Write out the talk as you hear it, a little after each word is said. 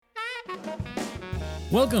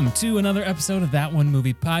Welcome to another episode of That One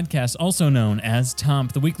Movie Podcast, also known as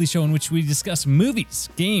TOMP, the weekly show in which we discuss movies,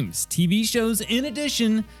 games, TV shows, in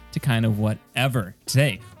addition to kind of whatever.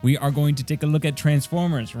 Today, we are going to take a look at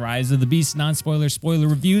Transformers: Rise of the Beast, non-spoiler, spoiler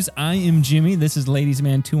reviews. I am Jimmy. This is Ladies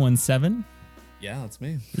Man 217. Yeah, that's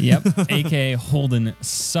me. Yep, aka Holden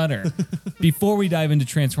Sutter. Before we dive into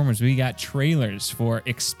Transformers, we got trailers for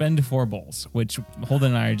Expendables, which Holden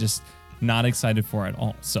and I are just not excited for at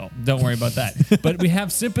all, so don't worry about that. But we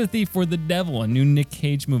have Sympathy for the Devil, a new Nick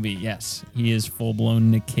Cage movie. Yes, he is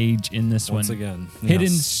full-blown Nick Cage in this Once one. again. Hidden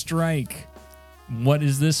Yes. Strike. What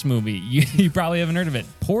is this movie? You probably haven't heard of it.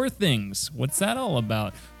 Poor Things. What's that all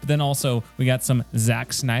about? But then also, we got some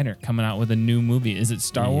Zack Snyder coming out with a new movie. Is it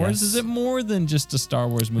Star Wars? Yes. Is it more than just a Star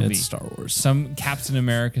Wars movie? It's Star Wars. Some Captain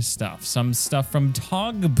America stuff. Some stuff from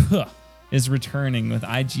TOGP is returning with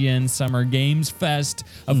IGN Summer Games Fest.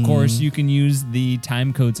 Of course, you can use the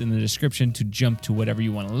time codes in the description to jump to whatever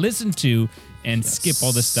you want to listen to and skip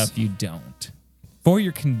all the stuff you don't, for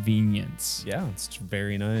your convenience. Yeah, it's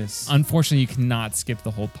very nice. Unfortunately, you cannot skip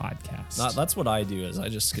the whole podcast. That's what I do, is I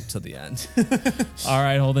just skip to the end. All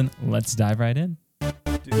right, Holden, let's dive right in.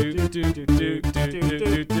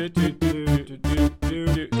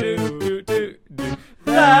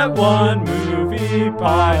 That One Movie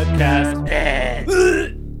Podcast.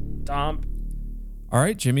 Tomp. All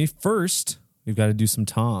right, Jimmy, first, we've got to do some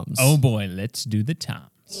toms. Oh boy, let's do the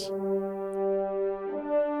toms.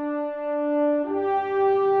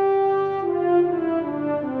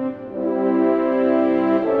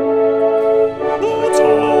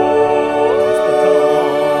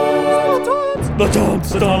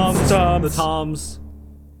 The toms.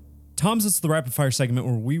 Toms is the rapid fire segment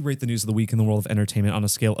where we rate the news of the week in the world of entertainment on a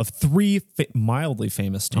scale of three mildly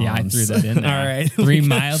famous toms. Yeah, I threw that in there. All right. Three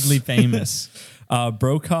mildly famous.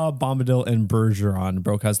 Brokaw, Bombadil, and Bergeron.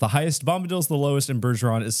 Brokaw is the highest, Bombadil's the lowest, and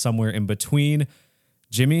Bergeron is somewhere in between.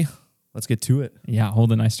 Jimmy, let's get to it. Yeah,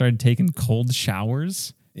 Holden, I started taking cold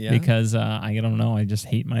showers because I don't know, I just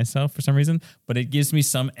hate myself for some reason, but it gives me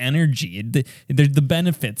some energy. The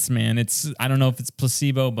benefits, man. I don't know if it's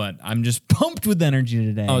placebo, but I'm just pumped with energy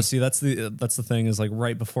today. Oh, see, that's the thing is, like,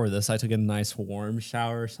 right before this, I took a nice warm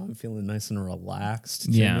shower, so I'm feeling nice and relaxed.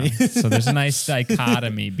 Yeah. Jimmy. So there's a nice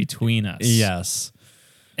dichotomy between us. Yes.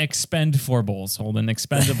 Expendables, Holden.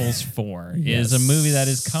 Expendables 4 is a movie that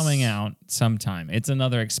is coming out sometime. It's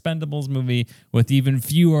another Expendables movie with even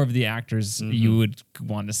fewer of the actors you would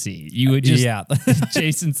want to see. You would just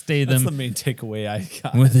Jason Statham. That's the main takeaway I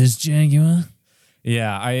got. With his Jaguar.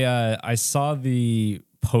 Yeah, I saw the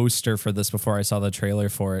poster for this before I saw the trailer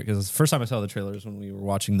for it, because the first time I saw the trailer was when we were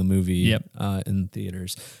watching the movie in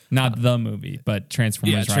theaters. Not the movie, but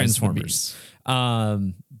Transformers. Yeah, Transformers.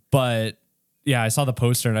 But yeah, I saw the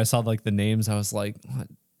poster and I saw like the names. I was like, what?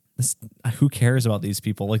 Who cares about these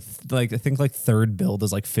people? Like I think like third build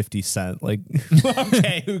is like 50 Cent. Like,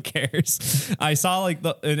 okay, who cares? I saw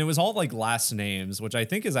and it was all like last names, which I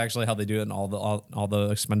think is actually how they do it in all the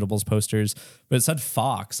Expendables posters. But it said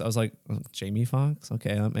Fox. I was like, Jamie Foxx?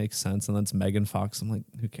 Okay, that makes sense. And then it's Megan Fox. I'm like,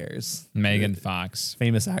 who cares? Megan Fox,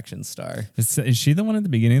 famous action star. Is she the one at the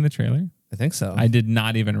beginning of the trailer? I think so. I did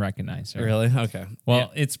not even recognize her. Really? Okay.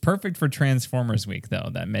 Well, it's perfect for Transformers Week, though,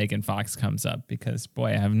 that Megan Fox comes up, because,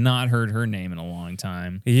 boy, I have not heard her name in a long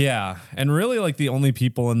time. Yeah. And really, like, the only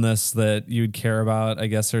people in this that you'd care about, I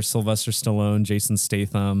guess, are Sylvester Stallone, Jason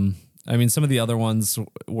Statham. I mean, some of the other ones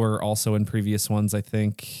were also in previous ones, I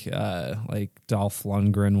think, like Dolph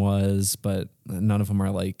Lundgren was, but none of them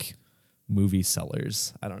are, like, movie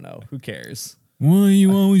sellers. I don't know. Who cares? Why are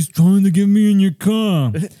you always trying to get me in your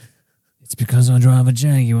car? It's because I drive a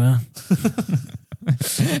Jaguar.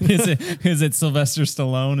 Is it Sylvester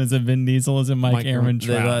Stallone? Is it Vin Diesel? Is it Mike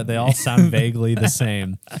Ehrmantraut? They all sound vaguely the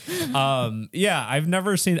same. Yeah, I've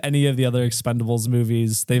never seen any of the other Expendables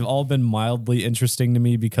movies. They've all been mildly interesting to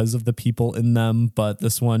me because of the people in them, but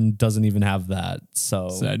this one doesn't even have that. So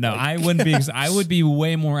no, I wouldn't be. I would be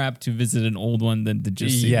way more apt to visit an old one than to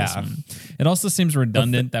just see this one. It also seems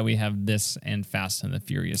redundant that we have this and Fast and the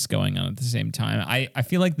Furious going on at the same time. I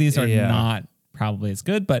feel like these are not probably as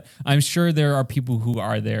good, but I'm sure there are people who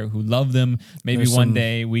are there who love them. Maybe one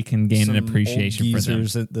day we can gain an appreciation for them.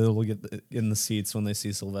 That will get in the seats when they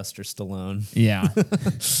see Sylvester Stallone. Yeah.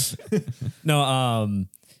 No,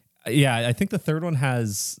 yeah, I think the third one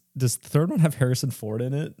has. Does the third one have Harrison Ford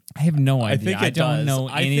in it? I have no idea. I don't know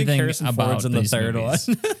anything Harrison about Ford's in the third movies.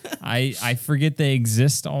 one. I forget they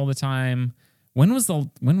exist all the time. When was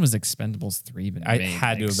Expendables 3 been I made?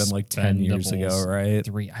 had to have been like 10 years ago, Expendables right?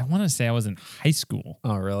 3. I want to say I was in high school.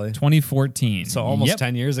 Oh, really? 2014. So almost Yep.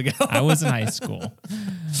 10 years ago. I was in high school.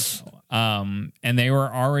 And they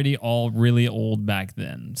were already all really old back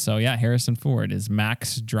then. So yeah, Harrison Ford is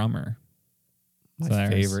Max Drummer. My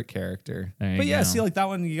favorite character. But yeah, see, like that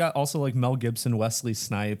one, you got also like Mel Gibson, Wesley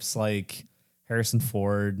Snipes, like Harrison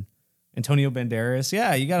Ford, Antonio Banderas.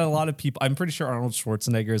 Yeah, you got a lot of people. I'm pretty sure Arnold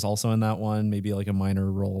Schwarzenegger is also in that one, maybe like a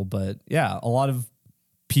minor role. But yeah, a lot of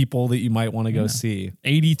people that you might want to go see.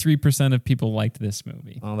 83% of people liked this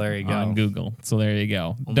movie. Oh, there you go. On Google. So there you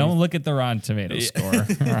go. Don't look at the Rotten Tomatoes score or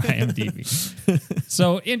IMDb.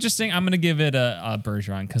 So interesting. I'm going to give it a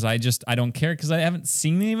Bergeron because I don't care because I haven't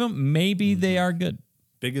seen any of them. Maybe they are good.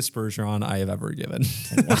 Biggest Bergeron I have ever given.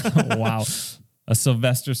 Wow. A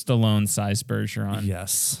Sylvester Stallone sized Bergeron.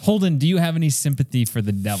 Yes. Holden, do you have any sympathy for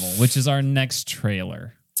the devil, which is our next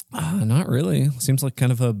trailer? Not really. Seems like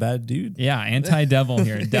kind of a bad dude. Yeah, anti-devil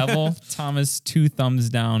here. Devil, Thomas, 2 thumbs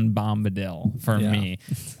down, Bombadil for me.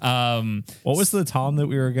 What was the Tom that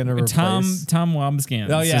we were going to replace? Tom Wambsgans.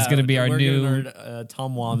 Oh, yeah. Is going to be our new...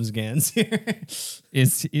 Tom Wambsgans here.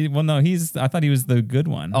 I thought he was the good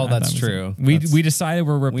one. Oh, that's true. We decided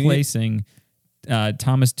we're replacing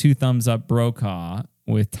Thomas 2 thumbs up Brokaw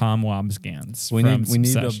with Tom Wambsgans. We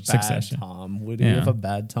need a bad Succession. Tom. Would we have a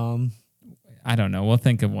bad Tom? I don't know. We'll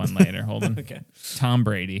think of one later. Hold on. Okay. Tom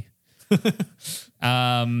Brady.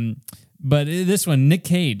 But this one, Nick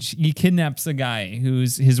Cage, he kidnaps a guy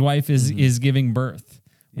his wife is giving birth.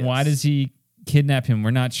 Yes. Why does he kidnap him?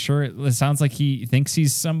 We're not sure. It sounds like he thinks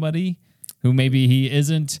he's somebody who maybe he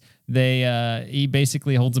isn't. He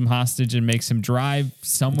basically holds him hostage and makes him drive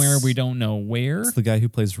somewhere we don't know where. It's the guy who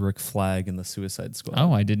plays Rick Flag in the Suicide Squad.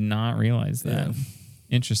 Oh, I did not realize that. Yeah.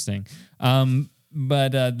 Interesting.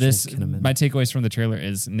 But my takeaways from the trailer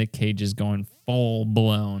is Nick Cage is going full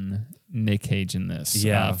blown Nick Cage in this.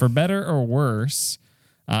 Yeah. For better or worse,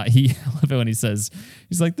 I love it when he's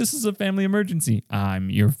like, "This is a family emergency. I'm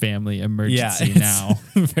your family emergency now."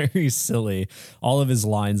 Very silly. All of his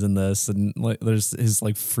lines in this, and like, there's his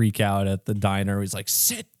like freak out at the diner. Where he's like,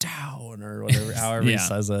 "Sit down," or whatever. However he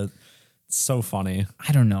says it. It's so funny.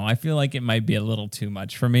 I don't know. I feel like it might be a little too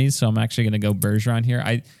much for me, so I'm actually going to go Bergeron here.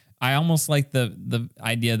 I almost like the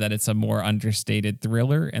idea that it's a more understated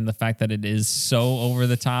thriller, and the fact that it is so over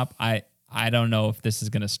the top. I don't know if this is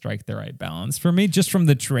going to strike the right balance for me just from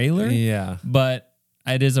the trailer. Yeah. But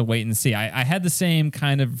it is a wait and see. I had the same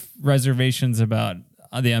kind of reservations about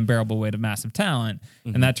The Unbearable Weight of Massive Talent,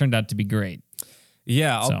 and that turned out to be great.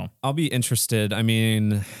 Yeah, I'll be interested. I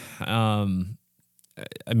mean,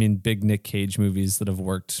 big Nick Cage movies that have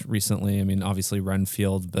worked recently. I mean, obviously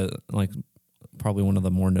Renfield, but like probably one of the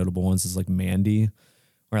more notable ones is like Mandy,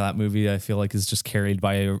 where that movie I feel like is just carried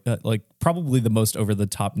by like probably the most over the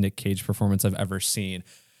top Nick Cage performance I've ever seen.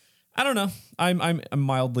 I don't know. I'm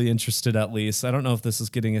mildly interested at least. I don't know if this is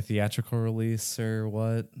getting a theatrical release or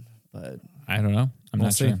what, but I don't know. We'll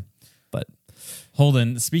not sure. But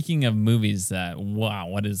Holden, speaking of movies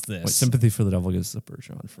what is this? Wait, Sympathy for the Devil gives a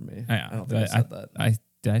Bergeron for me. Yeah, I don't think I said that.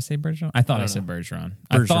 Did I say Bergeron? I thought I said Bergeron.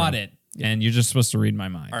 I thought it. Yeah. And you're just supposed to read my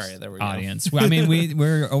mind. All right, there we go. Audience. I mean,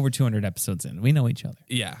 we're over 200 episodes in. We know each other.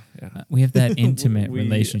 Yeah. We have that intimate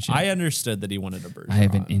relationship. I understood that he wanted a Bergeron. I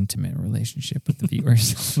have an intimate relationship with the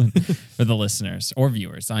viewers, or the listeners, or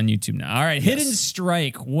viewers on YouTube now. All right, Hidden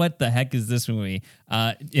Strike. What the heck is this movie?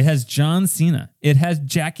 It has John Cena. It has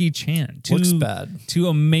Jackie Chan. Looks bad. Two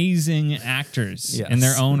amazing actors in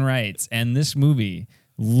their own rights. And this movie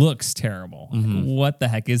looks terrible. What the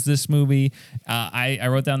heck is this movie? I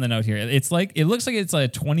wrote down the note here. It looks like it's a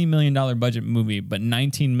 $20 million budget movie, but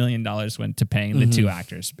 $19 million went to paying the two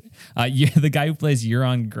actors. The guy who plays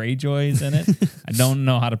Euron Greyjoy is in it. I don't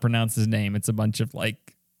know how to pronounce his name. It's a bunch of like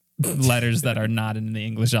letters that are not in the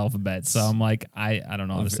English alphabet. So I'm like, I don't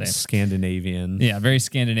know how to say it. Scandinavian. Yeah, very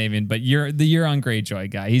Scandinavian. But you're the Euron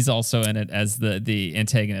Greyjoy guy. He's also in it as the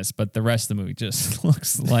antagonist. But the rest of the movie just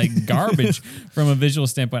looks like garbage from a visual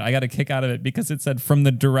standpoint. I got a kick out of it because it said from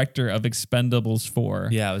the director of Expendables 4.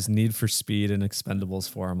 Yeah, it was Need for Speed and Expendables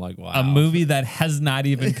 4. I'm like, wow. A movie that has not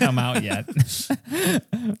even come out yet.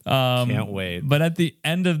 Can't wait. But at the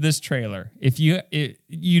end of this trailer, if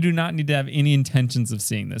you do not need to have any intentions of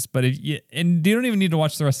seeing this, but you don't even need to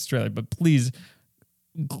watch the rest of the trailer, but please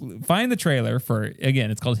find the trailer for,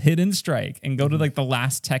 again, it's called Hidden Strike, and go to like the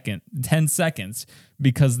last 10 seconds,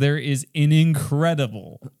 because there is an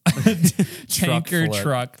incredible tanker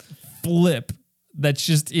truck flip that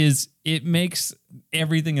just it makes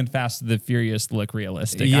everything in Fast and the Furious look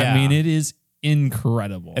realistic. Yeah. I mean, it is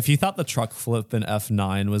incredible. If you thought the truck flip in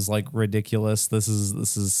F9 was like ridiculous, this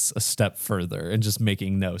is a step further and just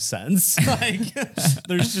making no sense. Like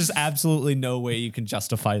there's just absolutely no way you can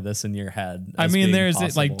justify this in your head. I mean, there's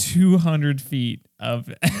possible. like 200 feet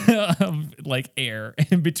of like air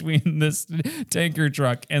in between this tanker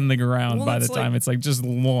truck and the ground by the time it's like just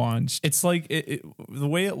launched. It's like the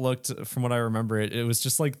way it looked from what I remember, it was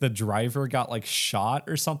just like the driver got like shot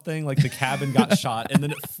or something, like the cabin got shot and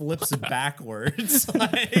then it flips backwards.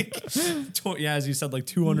 Like, yeah, as you said, like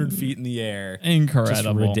 200 feet in the air.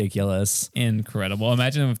 Incredible. Just ridiculous. Incredible.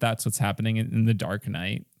 Imagine if that's what's happening in the Dark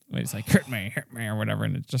Knight. It's like hit me or whatever,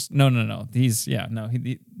 and it's just no.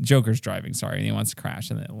 The Joker's driving. Sorry, and he wants to crash,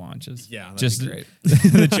 and then it launches. Yeah, that'd just be great.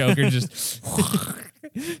 The Joker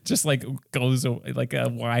just like goes like a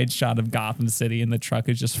wide shot of Gotham City, and the truck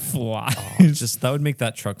is just flies. Just that would make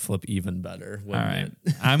that truck flip even better. All right,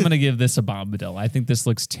 I'm gonna give this a bombadil. I think this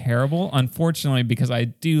looks terrible, unfortunately, because I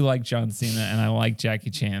do like John Cena and I like Jackie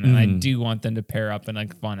Chan, and I do want them to pair up in a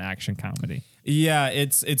fun action comedy. Yeah,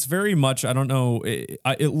 it's very much, I don't know,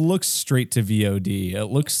 it looks straight to VOD. It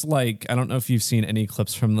looks like, I don't know if you've seen any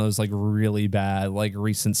clips from those like really bad, like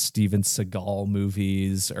recent Steven Seagal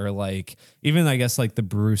movies or like even I guess like the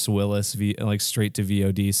Bruce Willis like straight to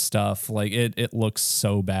VOD stuff. Like it looks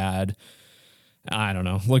so bad. I don't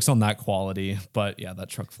know. Looks on that quality, but yeah, that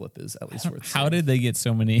truck flip is at least worth. How did they get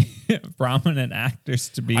so many prominent actors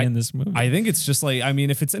to be in this movie? I think it's just like, I mean,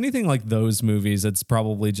 if it's anything like those movies, it's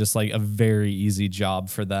probably just like a very easy job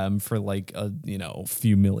for them for like a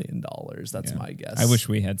few $1 million. That's my guess. I wish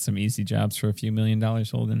we had some easy jobs for a few $1 million,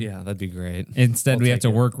 Holden. Yeah, that'd be great. Instead, we have to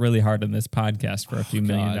work really hard on this podcast for a few $1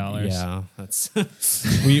 million. Yeah, that's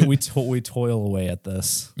we toil away at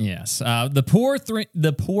this. Yes, the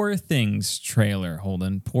Poor Things trailer.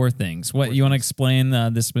 Holden, Poor Things. What you want to explain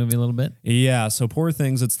this movie a little bit? Yeah, so Poor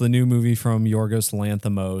Things. It's the new movie from Yorgos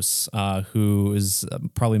Lanthimos, who is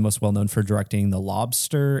probably most well known for directing The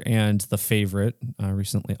Lobster and The Favorite,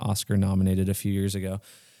 recently Oscar nominated a few years ago.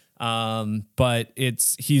 But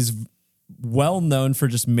he's well known for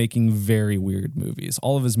just making very weird movies.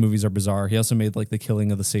 All of his movies are bizarre. He also made like The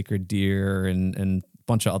Killing of the Sacred Deer and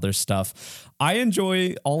bunch of other stuff. I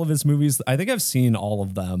enjoy all of his movies. I think I've seen all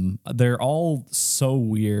of them. They're all so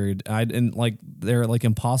weird. And like they're like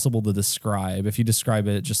impossible to describe. If you describe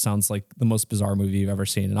it, it just sounds like the most bizarre movie you've ever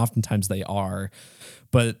seen. And oftentimes they are.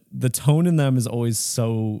 But the tone in them is always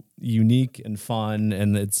so unique and fun,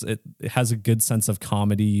 and it has a good sense of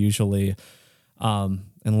comedy usually. And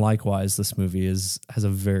likewise, this movie has a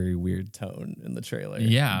very weird tone in the trailer.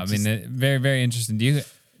 Yeah, I mean, very, very interesting.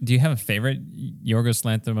 Do you have a favorite Yorgos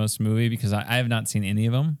Lanthimos movie? Because I have not seen any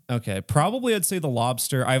of them. Okay, probably I'd say The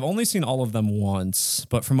Lobster. I've only seen all of them once,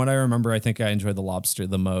 but from what I remember, I think I enjoyed The Lobster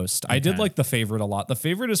the most. Okay. I did like The Favorite a lot. The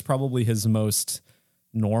Favorite is probably his most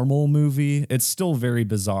normal movie. It's still very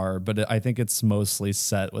bizarre, but I think it's mostly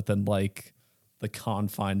set within like the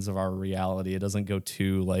confines of our reality. It doesn't go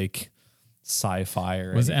too like sci-fi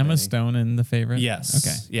or was anything. Emma Stone in The Favorite? Yes.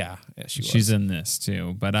 Okay. Yeah, she's in this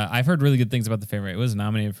too. But I've heard really good things about The Favorite. It was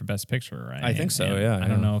nominated for Best Picture, right? I think so. Yeah. I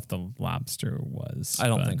don't know if The Lobster was. I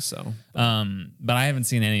don't think so. But I haven't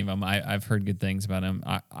seen any of them. I've heard good things about him.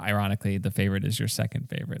 Ironically, The Favorite is your second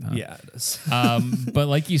favorite, huh? Yeah, it is. But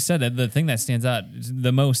like you said, the thing that stands out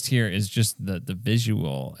the most here is just the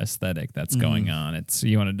visual aesthetic that's going on.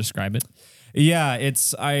 You want to describe it? Yeah,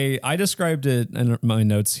 I described it in my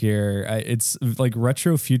notes here. It's like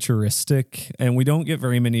retro futuristic, and we don't get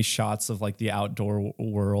very many shots of like the outdoor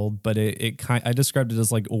world, but I described it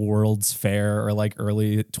as like a World's Fair or like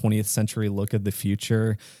early 20th century look at the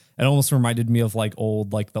future. It almost reminded me of like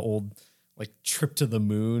the old Trip to the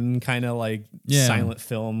Moon kind of like silent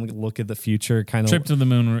film look at the future kind of. Trip to the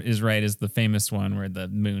Moon is the famous one where the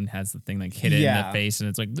moon has the thing like hit it in the face and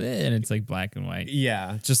it's like bleh, and it's like black and white.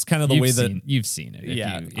 Yeah, just kind of the way that you've seen it.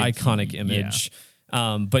 Iconic image.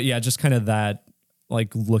 Yeah. But yeah, just kind of that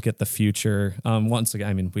like look at the future. Once again,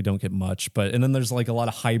 I mean, we don't get much, and then there's like a lot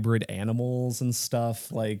of hybrid animals and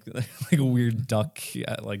stuff, like a weird duck,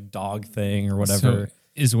 like dog thing or whatever. So,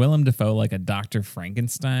 is Willem Dafoe like a Dr.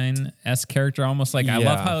 Frankenstein-esque character? Almost like I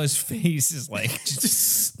love how his face is like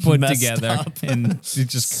just put together and it's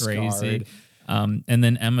just crazy. And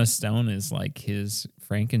then Emma Stone is like his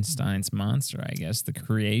Frankenstein's monster, I guess, the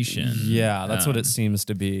creation. Yeah, that's what it seems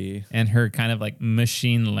to be. And her kind of like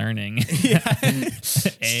machine learning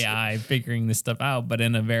AI figuring this stuff out, but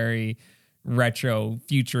in a very retro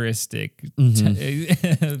futuristic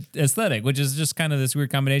aesthetic, which is just kind of this weird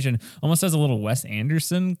combination. Almost has a little Wes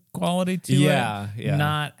Anderson quality to it. Yeah.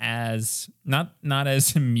 Not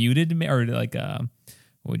as muted or like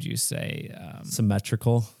what would you say?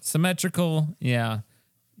 Symmetrical, yeah.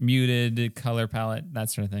 Muted color palette, that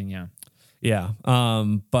sort of thing, yeah. Yeah.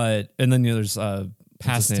 But and then there's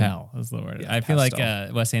pastel is the word. Yeah, I feel like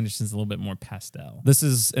Wes Anderson's a little bit more pastel. This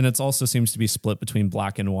is, and it's also seems to be split between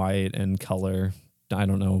black and white and color. I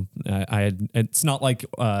don't know. It's not like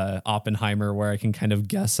Oppenheimer where I can kind of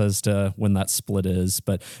guess as to when that split is,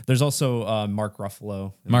 but there's also Mark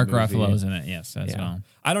Ruffalo. Mark Ruffalo's in it, yes, as well.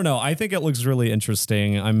 I don't know. I think it looks really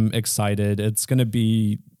interesting. I'm excited. It's going to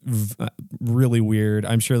be really weird.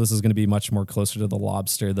 I'm sure this is going to be much more closer to The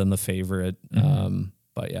Lobster than The Favorite.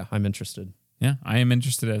 But yeah, I'm interested. Yeah, I am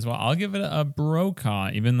interested as well. I'll give it a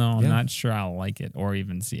Brokaw, even though I'm not sure I'll like it or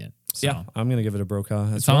even see it. So. Yeah, I'm going to give it a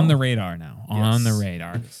Brokaw. It's on the radar now. On the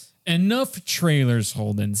radar. Yes. Enough trailers,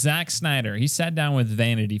 Holden. Zack Snyder, he sat down with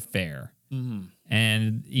Vanity Fair.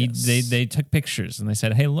 And they took pictures and they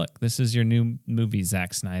said, hey, look, this is your new movie,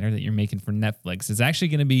 Zack Snyder, that you're making for Netflix. It's actually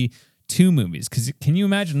going to be 2 movies. Because can you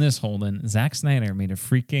imagine this, Holden? Zack Snyder made a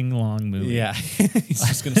freaking long movie. Yeah. He's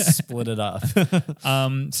just going to split it up.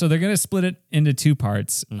 So they're going to split it into 2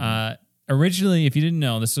 parts. Originally, if you didn't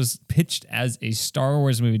know, this was pitched as a Star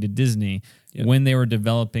Wars movie to Disney when they were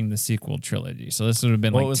developing the sequel trilogy. So this would have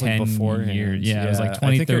been like 10 years. Yeah, it was like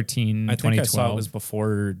 2013, I 2012. I saw it was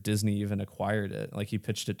before Disney even acquired it. Like he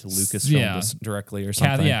pitched it to Lucasfilm directly or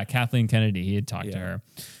something. Kathleen Kennedy. He had talked to her.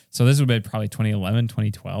 So this would have been probably 2011,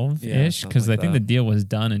 2012-ish, because I think the deal was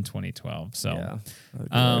done in 2012. So,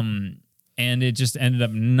 and it just ended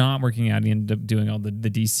up not working out. He ended up doing all the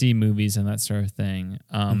DC movies and that sort of thing.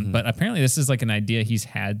 But apparently this is like an idea he's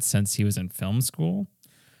had since he was in film school.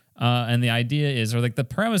 And the idea is, or like the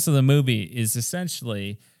premise of the movie is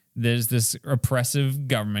essentially there's this oppressive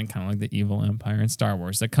government, kind of like the evil empire in Star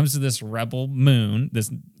Wars, that comes to this rebel moon, the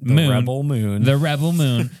rebel moon,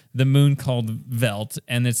 the moon called Velt.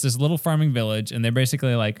 And it's this little farming village. And they're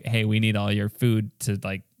basically like, hey, we need all your food to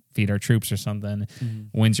like feed our troops or something.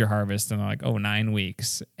 When's your harvest? And they're like, 9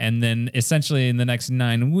 weeks. And then essentially in the next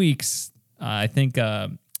 9 weeks, I think,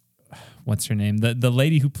 what's her name? The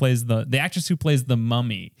lady who plays the actress who plays the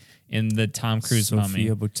mummy in the Tom Cruise mummy.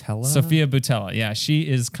 Sophia Boutella. Yeah. She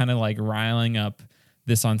is kind of like riling up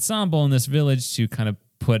this ensemble in this village to kind of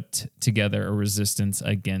put together a resistance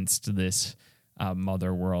against this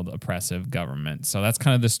mother world oppressive government. So that's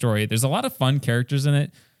kind of the story. There's a lot of fun characters in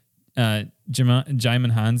it. Jaimin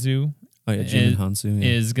Hanzo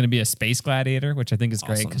is going to be a space gladiator, which I think is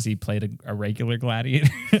great because he played a regular gladiator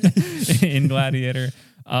in Gladiator.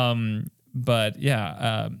 But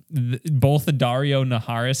yeah, both the Dario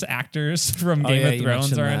Naharis actors from Game of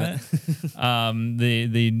Thrones are in it.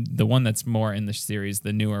 The one that's more in the series,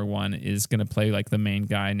 the newer one, is going to play like the main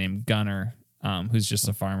guy named Gunnar, who's just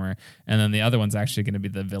a farmer, and then the other one's actually going to be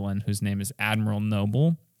the villain, whose name is Admiral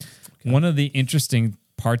Noble. One of the interesting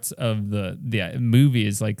parts of the movie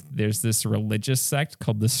is like there's this religious sect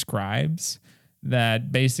called the Scribes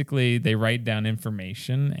that basically they write down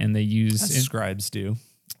information and they use scribes do.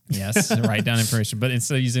 Yes, write down information, but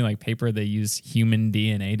instead of using like paper, they use human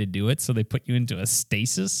DNA to do it. So they put you into a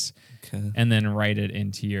stasis and then write it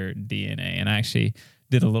into your DNA. And I actually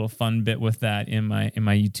did a little fun bit with that in my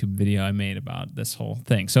YouTube video I made about this whole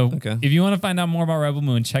thing. So if you want to find out more about Rebel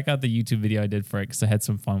Moon, check out the YouTube video I did for it because I had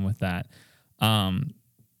some fun with that.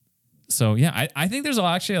 So yeah, I think there's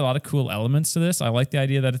actually a lot of cool elements to this. I like the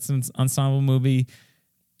idea that it's an ensemble movie.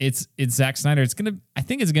 It's Zack Snyder. I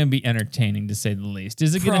think it's gonna be entertaining to say the least.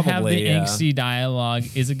 Is it gonna have the angsty dialogue?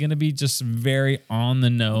 Is it gonna be just very on the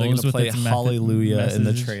nose with play its Hallelujah in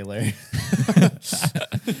the trailer?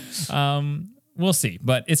 We'll see,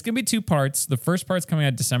 but it's gonna be 2 parts. The first part's coming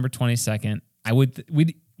out December 22nd.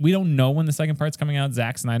 We don't know when the second part's coming out.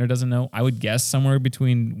 Zack Snyder doesn't know. I would guess somewhere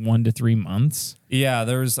between 1 to 3 months. Yeah,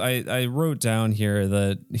 I wrote down here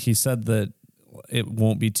that he said that it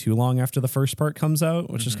won't be too long after the first part comes out,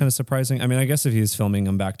 which is kind of surprising. I mean, I guess if he's filming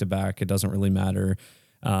them back to back, it doesn't really matter.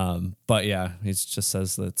 But yeah, he just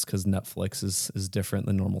says that it's because Netflix is different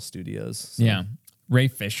than normal studios. So. Yeah. Ray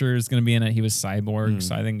Fisher is going to be in it. He was Cyborg,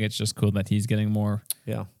 so I think it's just cool that he's getting more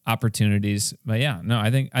opportunities. But yeah, no, I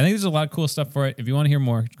think there's a lot of cool stuff for it. If you want to hear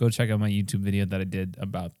more, go check out my YouTube video that I did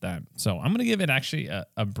about that. So I'm going to give it actually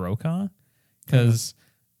a Brokaw because,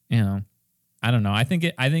 I don't know. I think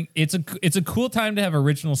it's a cool time to have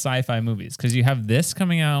original sci-fi movies because you have this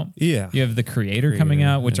coming out. Yeah, you have The Creator coming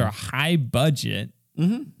out, which are high budget,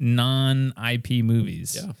 non-IP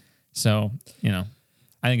movies. Yeah. So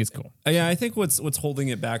I think it's cool. Yeah, I think what's holding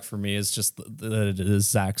it back for me is just that it is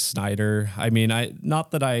Zack Snyder. I mean,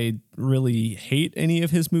 not that I really hate any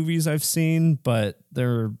of his movies I've seen, but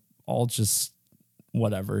they're all just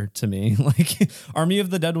whatever to me. Like Army of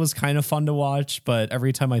the Dead was kind of fun to watch, but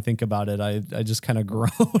every time I think about it, I just kind of groan.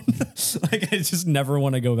 Like I just never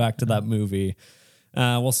want to go back to that movie.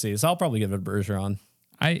 We'll see. So I'll probably give it Bergeron.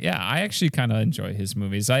 I actually kind of enjoy his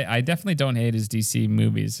movies. I definitely don't hate his DC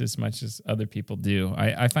movies as much as other people do.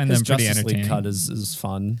 I find them pretty Justice entertaining. League cut is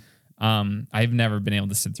fun. I've never been able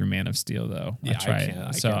to sit through Man of Steel though. Yeah,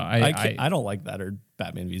 I don't like that or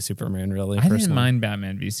Batman v Superman really. I didn't mind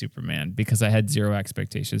Batman v Superman because I had zero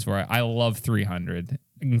expectations for it. I love 300,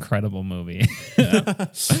 incredible movie.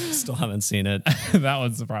 Still haven't seen it. That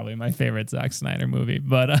was probably my favorite Zack Snyder movie.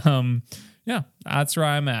 But yeah, that's where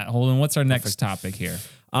I'm at. Holden, what's our next topic here?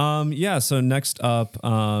 So next up,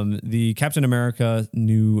 the Captain America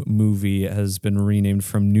new movie has been renamed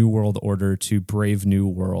from New World Order to Brave New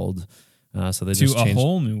World. So they just changed a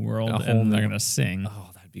whole new world, and they're gonna sing. Oh,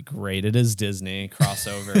 that'd be great! It is Disney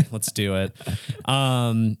crossover. Let's do it.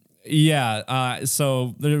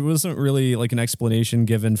 So there wasn't really like an explanation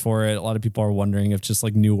given for it. A lot of people are wondering if just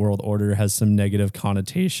like New World Order has some negative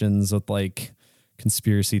connotations with like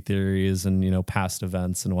conspiracy theories and, you know, past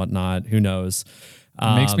events and whatnot. Who knows?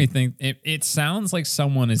 It makes me think it sounds like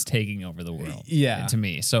someone is taking over the world. Yeah. To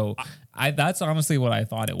me. So that's honestly what I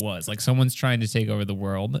thought it was. Like someone's trying to take over the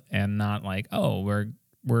world and not like, oh,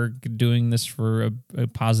 we're doing this for a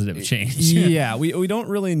positive change. Yeah, we don't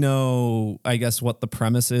really know, I guess, what the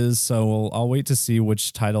premise is, so I'll wait to see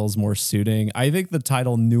which title is more suiting. I think the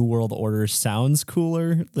title New World Order sounds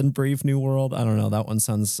cooler than Brave New World. I don't know, that one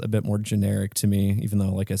sounds a bit more generic to me, even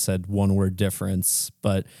though, like I said, one word difference.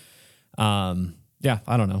 But yeah,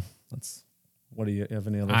 I don't know. What do you have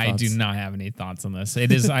any other thoughts? I do not have any thoughts on this.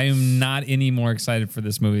 I am not any more excited for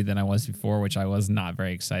this movie than I was before, which I was not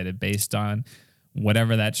very excited based on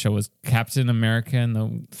whatever that show was, Captain America and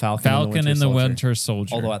the Falcon and the Winter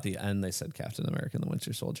Soldier. Although at the end they said Captain America and the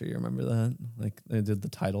Winter Soldier. You remember that? Like they did the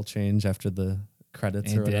title change after the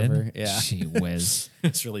credits or whatever. Yeah. Gee whiz.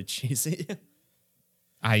 It's really cheesy.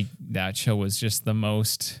 That show was just the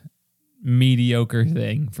most mediocre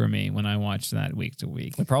thing for me when I watched that week to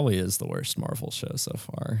week. It probably is the worst Marvel show so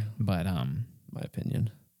far. But my opinion.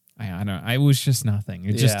 I don't. I was just nothing.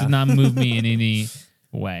 It just did not move me in any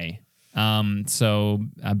way. So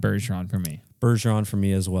Bergeron for me. Bergeron for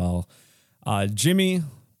me as well. Jimmy,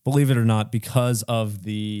 believe it or not, because of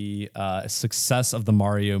the success of the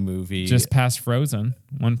Mario movie, just passed Frozen,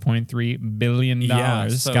 $1.3 billion.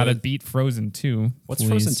 Got to beat Frozen 2. What's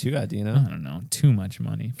Frozen 2 at? Do you know? I don't know. Too much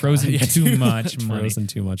money. Frozen too much money. Frozen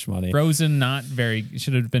too much money. Frozen not very.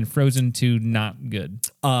 Should have been Frozen 2 not good.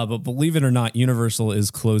 But believe it or not, Universal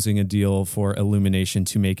is closing a deal for Illumination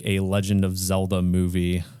to make a Legend of Zelda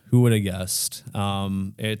movie. Who would have guessed?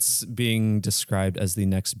 It's being described as the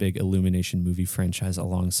next big Illumination movie franchise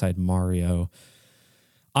alongside Mario.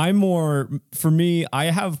 I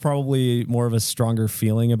have probably more of a stronger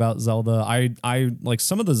feeling about Zelda. I like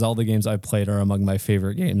some of the Zelda games I've played are among my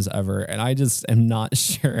favorite games ever, and I just am not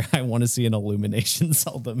sure I want to see an Illumination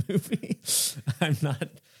Zelda movie. I'm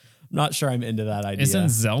not sure I'm into that idea. Isn't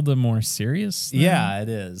Zelda more serious? Yeah, it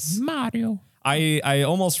is. Mario. I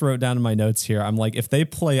almost wrote down in my notes here, I'm like, if they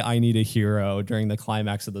play I Need a Hero during the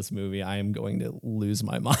climax of this movie, I am going to lose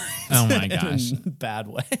my mind. Oh my gosh. In a bad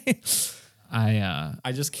way.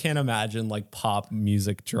 I just can't imagine like pop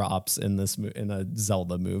music drops in in a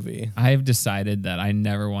Zelda movie. I've decided that I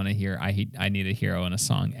never want to hear I Need a Hero in a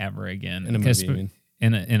song ever again. In a movie, you mean?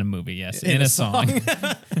 In a movie, yes. In a song.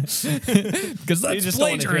 Because that's just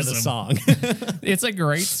plagiarism. The song. It's a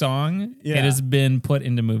great song. Yeah. It has been put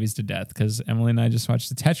into movies to death because Emily and I just watched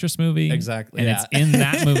the Tetris movie. Exactly. And it's in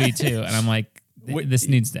that movie too. And I'm like, this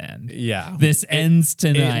needs to end. Yeah. This ends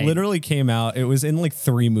tonight. It literally came out. It was in like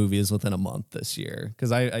 3 movies within a month this year.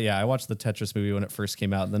 Because I watched the Tetris movie when it first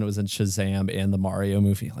came out. And then it was in Shazam and the Mario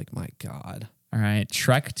movie. Like, my God. All right,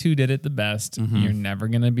 Shrek 2 did it the best. Mm-hmm. You're never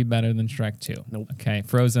going to be better than Shrek 2. Nope. Okay,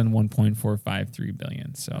 Frozen 1.453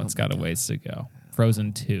 billion, so it's got a ways to go.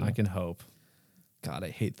 Frozen 2. I can hope. God, I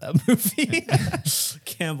hate that movie.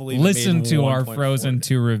 Can't believe Listen to our Frozen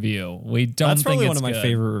 2 review. We don't That's think probably it's one of my good.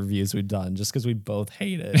 favorite reviews we've done, just because we both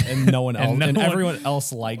hate it and no one else and everyone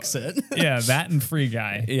else likes it. Yeah, that and Free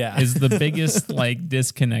Guy is the biggest like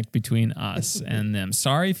disconnect between us and them.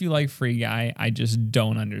 Sorry if you like Free Guy. I just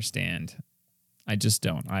don't understand. I just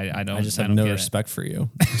don't. I don't. I just have no respect for you.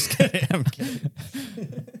 I'm just kidding. I'm kidding.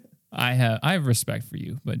 I have respect for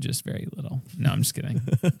you, but just very little. No, I'm just kidding.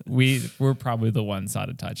 We're probably the ones out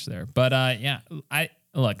of touch there. But I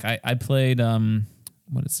played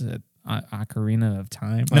what is it? Ocarina of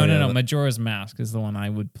Time. No. Majora's Mask is the one I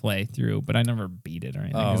would play through, but I never beat it or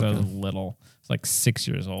anything because I was little. I was like 6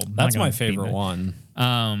 years old. That's my favorite one.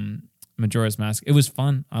 Majora's Mask. It was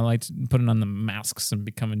fun. I liked putting on the masks and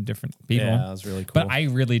becoming different people. Yeah, that was really cool. But I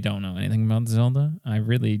really don't know anything about Zelda. I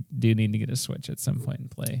really do need to get a Switch at some point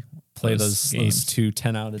and play those two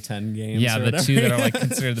 10 out of 10 games. Yeah, the two that are like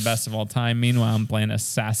considered the best of all time. Meanwhile, I'm playing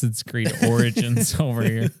Assassin's Creed Origins over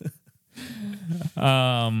here.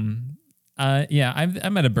 I'm at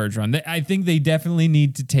a Bergeron. I think they definitely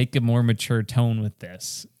need to take a more mature tone with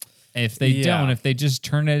this. If they don't, if they just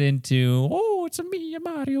turn it into, oh, it's a me,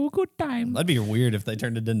 Mario, good time. That'd be weird if they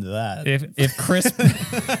turned it into that. If Chris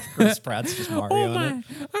Chris Pratt's just Mario in it.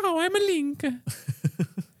 Oh, I'm a Link.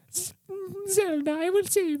 Zelda, I will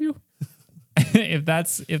save you. if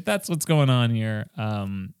that's what's going on here,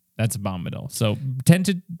 that's a Bombadil. So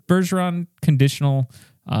tinted Bergeron conditional.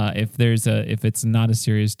 If it's not a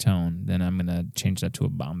serious tone, then I'm gonna change that to a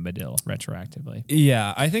Bombadil retroactively.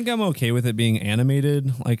 Yeah, I think I'm okay with it being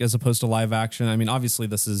animated, like as opposed to live action. I mean, obviously,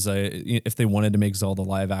 this is if they wanted to make Zelda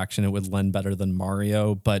live action, it would lend better than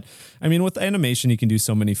Mario. But I mean, with animation, you can do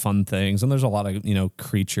so many fun things, and there's a lot of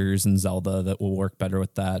creatures in Zelda that will work better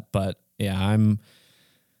with that. But yeah,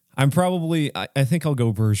 I'm probably I think I'll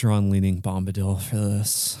go Bergeron leaning Bombadil for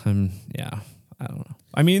this. I don't know.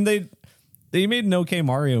 I mean, They made an okay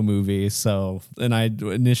Mario movie, so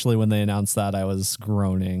initially when they announced that, I was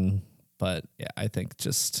groaning, but yeah, I think I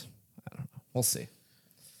don't know. We'll see.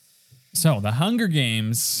 So the Hunger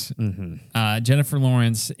Games, Jennifer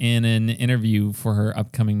Lawrence in an interview for her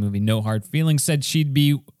upcoming movie No Hard Feelings said she'd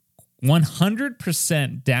be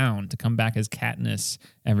 100% down to come back as Katniss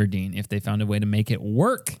Everdeen if they found a way to make it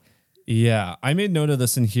work. Yeah, I made note of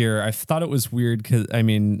this in here. I thought it was weird because, I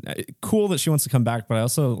mean, cool that she wants to come back, but I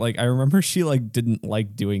also, I remember she, didn't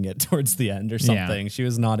like doing it towards the end or something. Yeah. She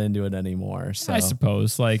was not into it anymore. So I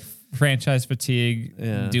suppose, franchise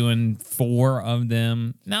fatigue, doing 4 of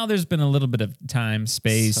them. Now there's been a little bit of time,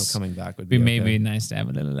 space. So coming back would be maybe nice to have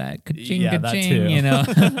a little of that ka-ching, ka-ching,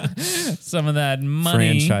 that too. Some of that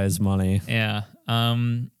money. Franchise money. Yeah.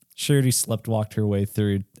 She already walked her way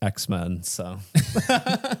through X-Men, so.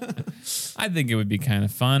 I think it would be kind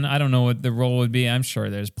of fun. I don't know what the role would be. I'm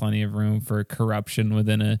sure there's plenty of room for corruption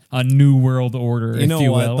within a new world order, you know if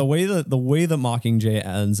you what? will. The way that Mockingjay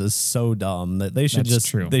ends is so dumb that they should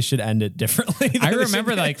they should end it differently. I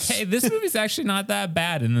remember hey, this movie's actually not that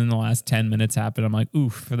bad. And then the last 10 minutes happened. I'm like,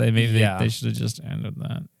 oof, they should have just ended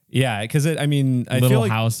that. Yeah, because I feel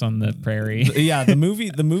like House on the Prairie. The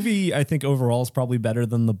movie I think overall is probably better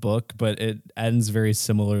than the book, but it ends very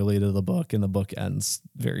similarly to the book, and the book ends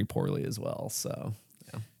very poorly as well. So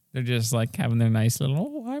yeah, they're just having their nice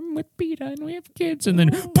little, I'm with Peeta and we have kids, and then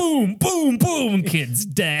boom, boom, boom, kid's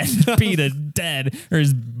dead. Peeta dead, or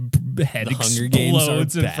his head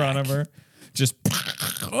explodes in front of her. Just,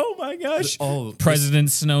 oh my gosh.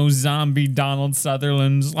 President Snow zombie Donald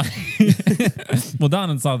Sutherland's well,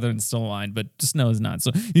 Donald Sutherland's still alive, but Snow's not.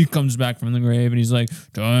 So he comes back from the grave and he's like,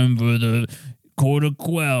 time for the Quarter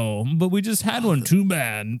Quell. But we just had one. Too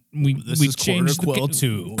bad. We changed Quarter Quell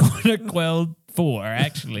 2. Quarter Quell 4,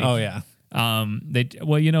 actually. Oh, yeah.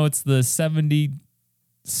 It's the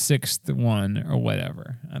 76th one or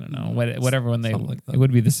whatever. I don't know. Whatever one it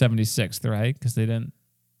would be the 76th, right? Because they didn't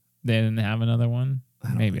have another one?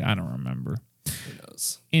 Maybe. I don't remember. Who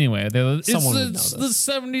knows? Anyway, it's the would know this.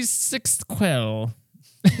 76th Quell.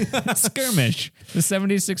 Skirmish. The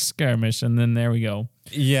 76th Skirmish. And then there we go.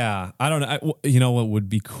 Yeah. I don't know. You know what would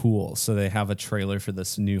be cool? So they have a trailer for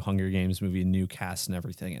this new Hunger Games movie, new cast and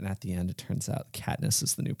everything. And at the end, it turns out Katniss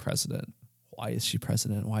is the new president. Why is she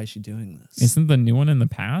president? Why is she doing this? Isn't the new one in the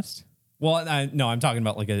past? Well, no, I'm talking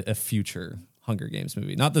about a future Hunger Games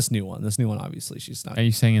movie, not this new one. This new one, obviously, she's not. Are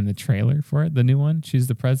you saying in the trailer for it, the new one, she's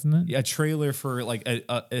the president? Yeah, a trailer for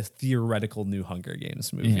a theoretical new Hunger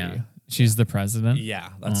Games movie. Yeah, she's the president. Yeah,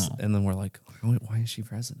 and then we're like, why is she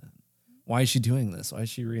president? Why is she doing this? Why is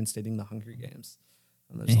she reinstating the Hunger Games?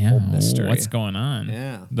 And there's a whole mystery. What's going on?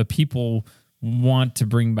 Yeah, the people want to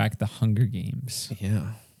bring back the Hunger Games.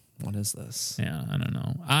 Yeah, what is this? Yeah, I don't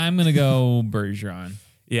know. I'm gonna go Bergeron.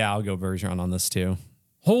 Yeah, I'll go Bergeron on this too.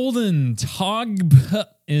 Holden Togb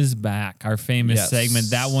is back. Our famous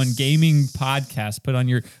segment, that one gaming podcast. Put on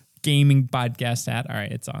your gaming podcast hat. All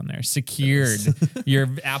right, it's on there. Secured. Your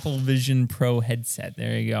Apple Vision Pro headset.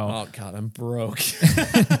 There you go. Oh God, I'm broke.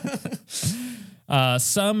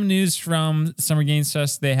 Some news from Summer Games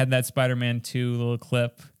Fest. They had that Spider-Man 2 little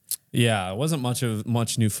clip. Yeah, it wasn't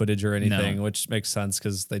much new footage or anything, which makes sense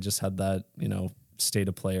because they just had that, state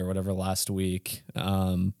of play or whatever last week.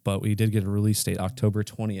 But we did get a release date, October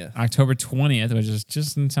 20th. October 20th, which is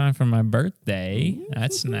just in time for my birthday.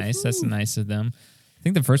 That's nice. That's nice of them. I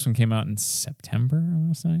think the first one came out in September, I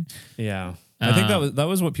want to say. Yeah. I think that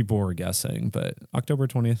was what people were guessing, but October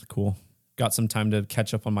 20th, cool. Got some time to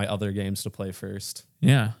catch up on my other games to play first.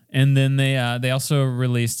 Yeah, and then they also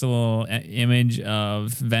released a little image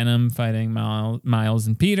of Venom fighting Miles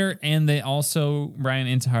and Peter, and they also, Brian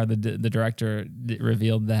Intihar, the director,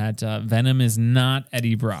 revealed that Venom is not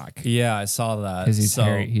Eddie Brock. Yeah, I saw that. Because he's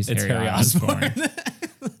Harry Osborn.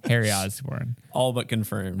 Harry Osborn. All but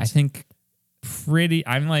confirmed. I think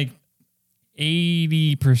I'm like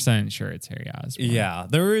 80% sure it's Harry Osborn. Yeah,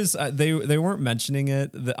 there is. They weren't mentioning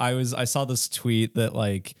it. I saw this tweet that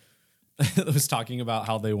like it was talking about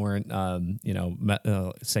how they weren't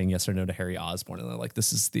saying yes or no to Harry Osborn, and they're like,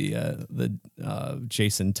 this is the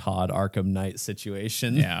Jason Todd Arkham Knight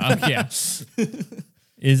situation. Yeah, yeah.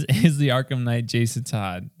 Is the Arkham Knight Jason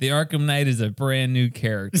Todd? The Arkham Knight is a brand new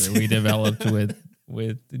character we developed with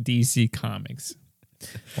DC Comics.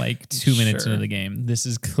 Like 2 minutes into the game, this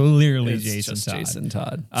is clearly Jason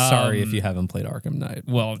Todd. Sorry if you haven't played Arkham Knight.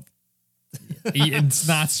 Well, it's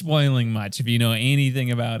not spoiling much if you know anything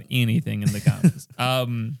about anything in the comics.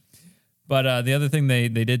 But the other thing they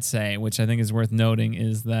did say, which I think is worth noting,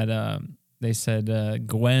 is that they said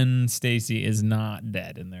Gwen Stacy is not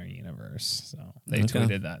dead in their universe. So they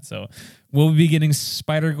tweeted that. So we'll be getting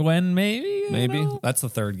Spider-Gwen, maybe? Maybe. That's the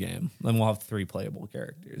third game. Then we'll have 3 playable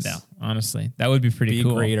characters. No, honestly, that would be pretty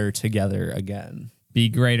cool. Be greater together again. Be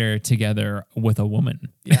greater together with a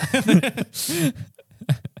woman. Yeah.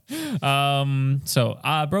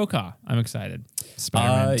 Brokaw, I'm excited.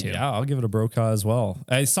 Spider-Man 2. Yeah, I'll give it a Brokaw as well.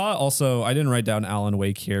 I saw also, I didn't write down Alan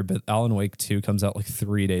Wake here, but Alan Wake 2 comes out like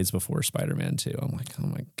 3 days before Spider-Man 2. I'm like, oh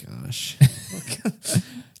my gosh.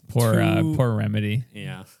 Poor Remedy.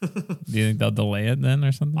 Yeah. Do you think they'll delay it then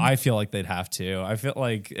or something? I feel like they'd have to. I feel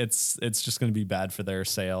like it's just going to be bad for their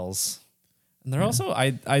sales. And they're also, I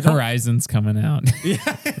don't, Horizon's coming out.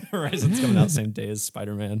 Yeah, Horizon's coming out same day as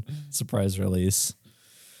Spider-Man. Surprise release.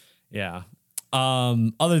 Yeah.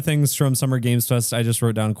 Other things from Summer Games Fest, I just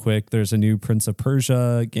wrote down quick. There's a new Prince of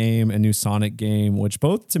Persia game, a new Sonic game, which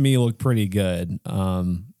both to me look pretty good.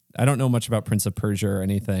 I don't know much about Prince of Persia or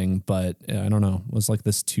anything, but I don't know. It was like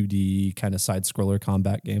this 2D kind of side scroller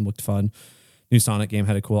combat game, looked fun. New Sonic game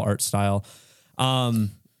had a cool art style.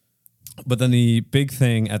 But then the big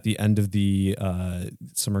thing at the end of the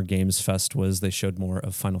Summer Games Fest was they showed more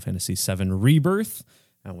of Final Fantasy VII Rebirth,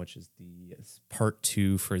 which is the part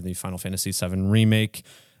 2 for the Final Fantasy VII remake.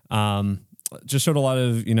 Just showed a lot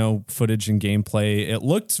of, footage and gameplay. It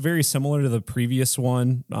looked very similar to the previous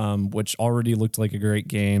one, which already looked like a great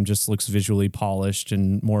game, just looks visually polished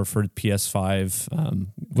and more for PS5.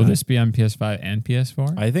 Will this be on PS5 and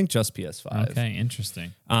PS4? I think just PS5. Okay,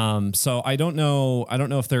 interesting. So I don't know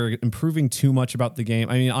if they're improving too much about the game.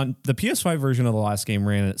 I mean, on the PS5 version of the last game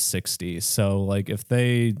ran at 60. So like if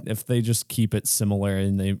they just keep it similar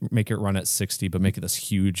and they make it run at 60 but make it this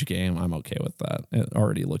huge game, I'm okay with that. It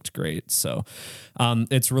already looked great. So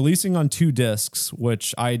it's releasing on 2 discs,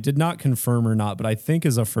 which I did not confirm or not, but I think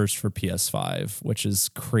is a first for PS5, which is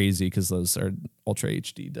crazy because those are Ultra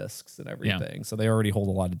HD discs and everything. Yeah. So they already hold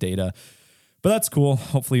a lot of data. But that's cool.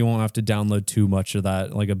 Hopefully you won't have to download too much of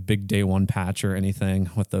that, like a big day one patch or anything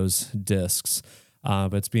with those discs.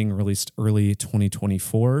 But it's being released early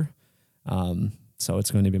 2024. So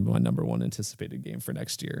it's going to be my number 1 anticipated game for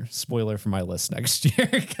next year. Spoiler for my list next year.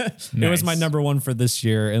 Nice. It was my number 1 for this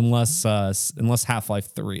year, unless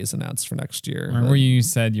Half-Life 3 is announced for next year. Remember you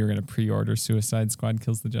said you were going to pre-order Suicide Squad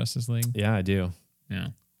Kills the Justice League? Yeah, I do. Yeah.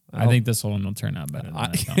 I think this one will turn out better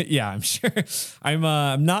than that. Yeah, I'm sure.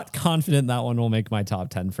 I'm not confident that one will make my top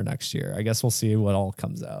 10 for next year. I guess we'll see what all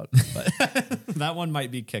comes out. But that one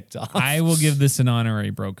might be kicked off. I will give this an honorary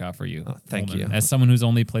Brokaw for you. Thank you. As someone who's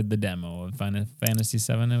only played the demo of Final Fantasy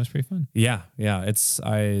VII, it was pretty fun. Yeah. It's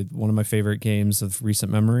one of my favorite games of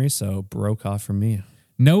recent memory. So Brokaw from me.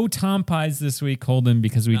 No Tom Pies this week, Holden,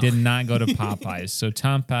 because we did not go to Popeyes. So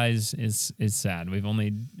Tom Pies is sad. We've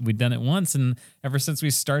done it once, and ever since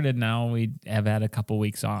we started now, we have had a couple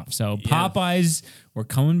weeks off. So Popeyes, we're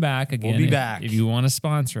coming back again. We'll be back. If you want to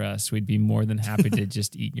sponsor us, we'd be more than happy to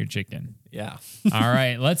just eat your chicken. Yeah. All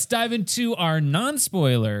right, let's dive into our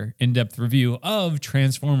non-spoiler in-depth review of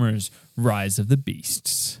Transformers: Rise of the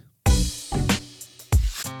Beasts.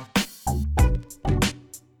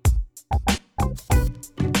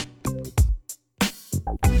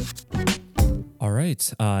 All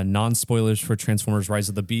right. Non-spoilers for Transformers Rise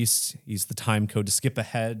of the Beast. Use the time code to skip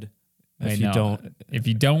ahead. If you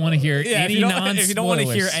don't want to hear any non-spoilers. If you don't want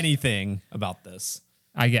to hear anything about this.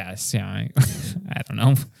 I guess, yeah. I don't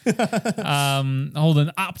know. Hold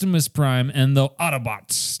on. Optimus Prime and the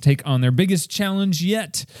Autobots take on their biggest challenge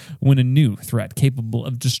yet. When a new threat capable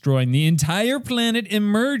of destroying the entire planet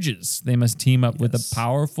emerges, they must team up with a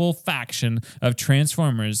powerful faction of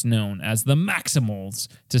Transformers known as the Maximals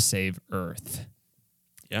to save Earth.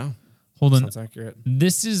 Yeah. Hold on. Sounds accurate.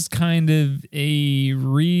 This is kind of a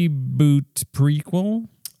reboot prequel.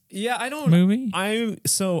 Yeah, I don't movie. I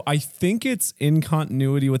think it's in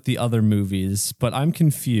continuity with the other movies, but I'm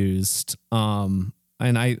confused. And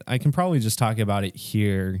I can probably just talk about it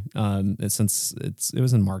here, since it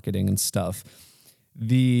was in marketing and stuff.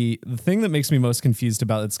 The thing that makes me most confused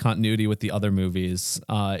about its continuity with the other movies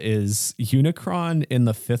is Unicron in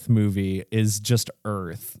the 5th movie is just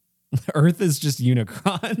Earth. Earth is just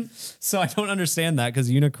Unicron. So I don't understand that,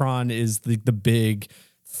 because Unicron is the big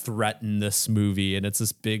threat in this movie, and it's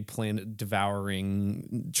this big planet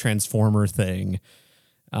devouring transformer thing,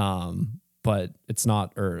 but it's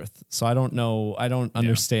not Earth. So I don't know. I don't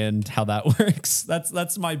understand how that works.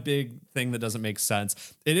 That's my big thing that doesn't make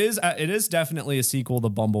sense. It is definitely a sequel to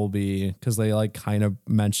Bumblebee, because they like kind of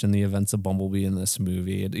mention the events of Bumblebee in this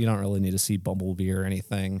movie. You don't really need to see Bumblebee or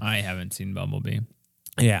anything. I haven't seen Bumblebee.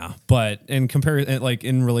 Yeah, but in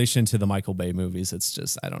relation to the Michael Bay movies, it's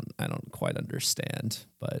just I don't quite understand.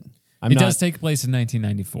 But it does take place in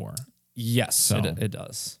 1994. Yes, so it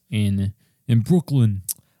does in Brooklyn.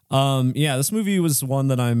 Yeah, this movie was one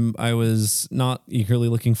that I was not eagerly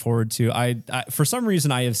looking forward to. I for some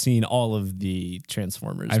reason I have seen all of the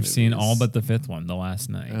Transformers. I've seen all but the 5th one, the last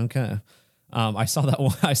night. Okay. I saw that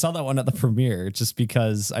one. I saw that one at the premiere just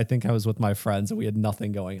because I think I was with my friends and we had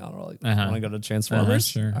nothing going on. We're like, want to go to Transformers?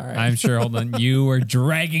 Sure. All right. I'm sure. Hold on. You were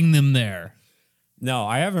dragging them there. No,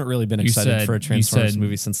 I haven't really been excited for a Transformers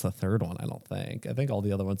movie since the 3rd one. I don't think. I think all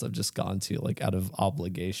the other ones I've just gone to like out of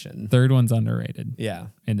obligation. 3rd one's underrated. Yeah,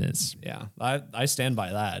 it is. Yeah, I stand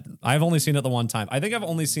by that. I've only seen it the one time. I think I've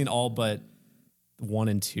only seen all but 1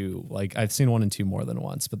 and 2. Like I've seen 1 and 2 more than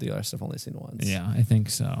once, but the rest I've only seen once. Yeah, I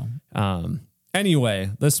think so. Anyway,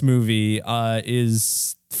 this movie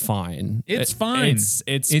is fine. It's fine.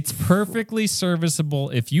 It's perfectly serviceable.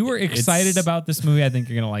 If you were excited about this movie, I think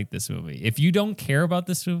you're gonna like this movie. If you don't care about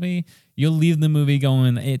this movie, you'll leave the movie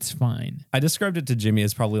going, it's fine. I described it to Jimmy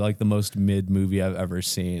as probably like the most mid movie I've ever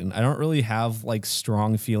seen. I don't really have like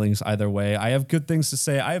strong feelings either way. I have good things to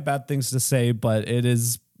say. I have bad things to say, but it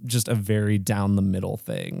is just a very down the middle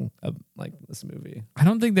thing of like this movie. I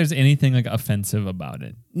don't think there's anything like offensive about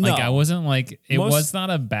it. No. Like I wasn't like it was not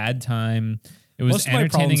a bad time. It was most of entertaining my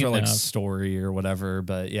problems enough. are like story or whatever,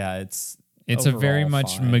 but yeah, it's a very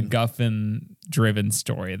much fine. MacGuffin driven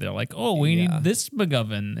story. They're like, oh, we need this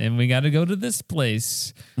MacGuffin and we got to go to this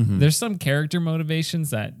place. Mm-hmm. There's some character motivations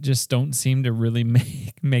that just don't seem to really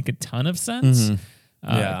make a ton of sense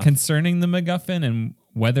concerning the MacGuffin and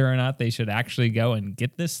whether or not they should actually go and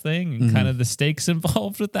get this thing and kind of the stakes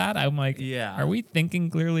involved with that. I'm like, are we thinking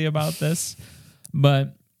clearly about this?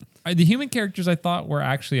 But the human characters I thought were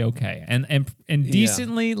actually okay and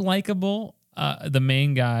decently likable. The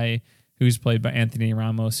main guy who's played by Anthony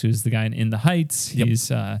Ramos, who's the guy in The Heights. Yep.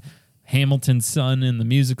 He's Hamilton's son in the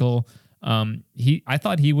musical. I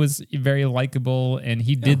thought he was very likable and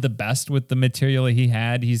he did the best with the material he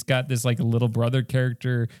had. He's got this like little brother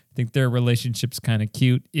character. I think their relationship's kind of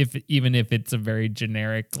cute, even if it's a very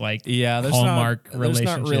generic like Hallmark relationship.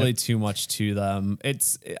 There's not really too much to them.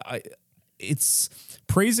 It's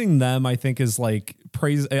praising them, I think, is like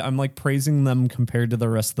I'm like praising them compared to the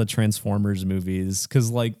rest of the Transformers movies,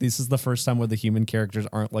 because like this is the first time where the human characters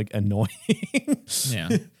aren't like annoying. Yeah.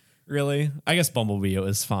 Really? I guess Bumblebee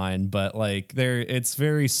was fine, but like it's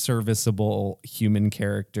very serviceable human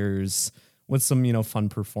characters with some, fun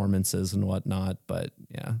performances and whatnot. But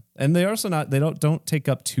yeah. And they also they don't take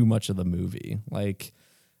up too much of the movie. Like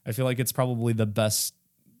I feel like it's probably the best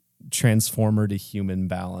Transformer to human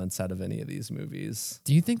balance out of any of these movies.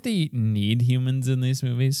 Do you think they need humans in these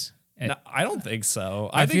movies? No, I don't think so.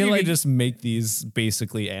 I think you could just make these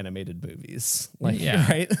basically animated movies. Like,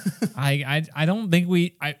 right? I don't think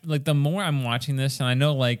like the more I'm watching this, and I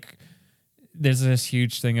know like there's this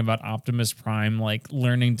huge thing about Optimus Prime, like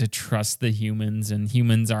learning to trust the humans and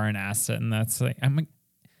humans are an asset. And that's like, I'm like,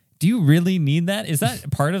 do you really need that? Is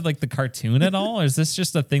that part of like the cartoon at all? Or is this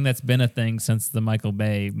just a thing that's been a thing since the Michael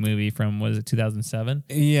Bay movie from, what is it, 2007?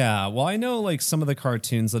 Yeah. Well, I know like some of the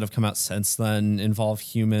cartoons that have come out since then involve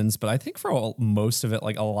humans, but I think for most of it,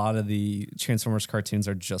 like a lot of the Transformers cartoons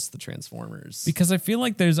are just the Transformers. Because I feel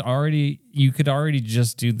like you could already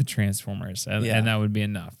just do the Transformers and that would be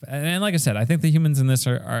enough. And like I said, I think the humans in this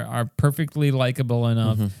are perfectly likable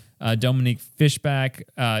enough. Mm-hmm. Dominique Fishback,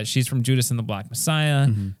 she's from Judas and the Black Messiah.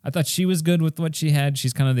 I thought she was good with what she had.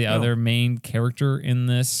 She's kind of the other main character in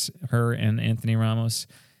this, her and Anthony Ramos.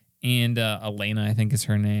 And Elena, I think is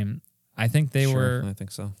her name. I think they were. I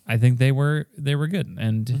think so. I think they were good.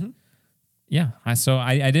 And yeah, I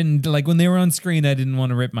didn't like when they were on screen. I didn't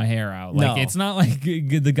want to rip my hair out. Like it's not like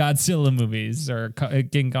the Godzilla movies or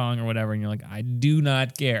King Kong or whatever. And you're like, I do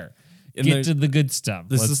not care. Get to the good stuff.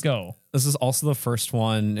 Let's go. This is also the first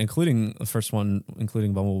one, including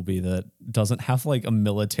Bumblebee, that doesn't have like a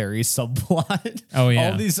military subplot. Oh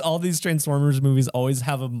yeah, all these Transformers movies always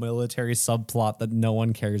have a military subplot that no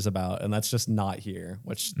one cares about, and that's just not here.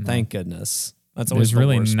 Which thank goodness. That's always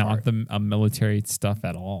really worst not part. a military stuff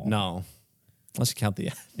at all. No, unless you count the.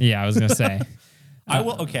 Yeah, I was gonna say. I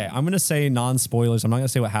will. Okay, I'm gonna say non-spoilers. I'm not gonna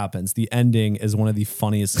say what happens. The ending is one of the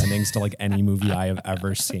funniest endings to like any movie I have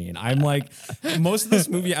ever seen. I'm like, most of this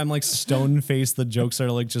movie, I'm like stone faced. The jokes are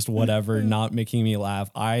like just whatever, not making me laugh.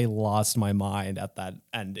 I lost my mind at that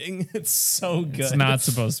ending. It's so good. It's not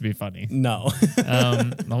supposed to be funny. No.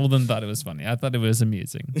 Holden thought it was funny. I thought it was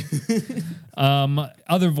amusing.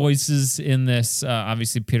 Other voices in this,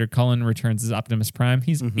 obviously Peter Cullen returns as Optimus Prime.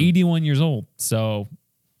 He's 81 years old, so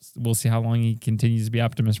we'll see how long he continues to be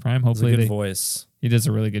Optimus Prime. Hopefully, good voice. He does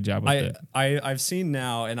a really good job with it. I've seen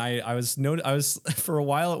now, and I was for a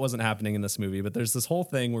while it wasn't happening in this movie, but there's this whole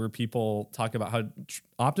thing where people talk about how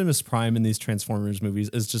Optimus Prime in these Transformers movies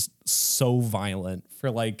is just so violent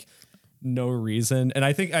for like no reason, and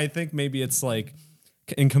I think maybe it's like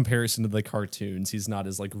in comparison to the cartoons, he's not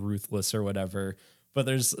as like ruthless or whatever. But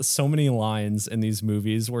there's so many lines in these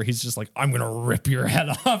movies where he's just like, I'm going to rip your head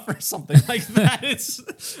off or something like that. It's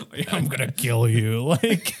like, I'm going to kill you.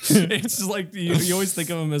 Like, it's just like, you always think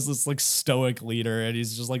of him as this like stoic leader, and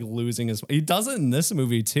he's just like losing his, he does it in this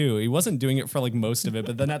movie too. He wasn't doing it for like most of it,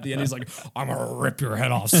 but then at the end he's like, I'm going to rip your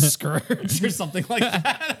head off, Scourge, or something like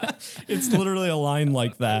that. It's literally a line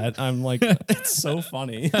like that. I'm like, it's so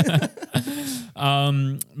funny.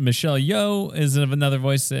 Michelle Yeoh is another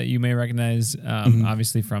voice that you may recognize,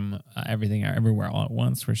 obviously from Everything Everywhere All at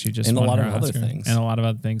Once, where she just and won a lot her of other Oscar, things, and a lot of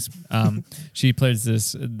other things. She plays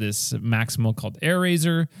this Maximal called Air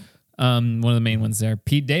Razor. One of the main ones there.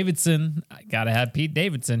 Pete Davidson. I gotta have Pete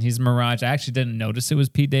Davidson. He's Mirage. I actually didn't notice it was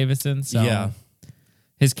Pete Davidson. So yeah.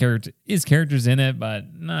 His character's in it,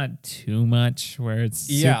 but not too much where it's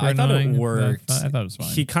super I thought annoying. it worked. I thought it was fine.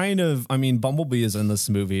 He kind of, I mean, Bumblebee is in this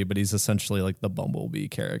movie, but he's essentially like the Bumblebee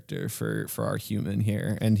character for our human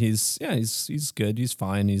here. And he's good. He's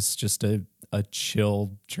fine. He's just a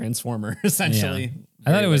chill Transformer, essentially. Yeah.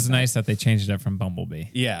 I thought it was nice that they changed it up from Bumblebee.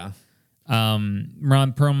 Yeah. Ron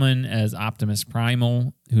Perlman as Optimus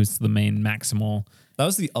Primal, who's the main Maximal. That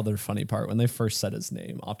was the other funny part when they first said his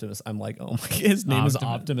name, Optimus. I'm like, oh my, his name is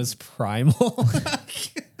Optimus Primal.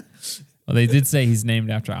 Well, they did say he's named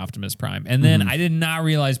after Optimus Prime, and then I did not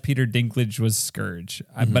realize Peter Dinklage was Scourge.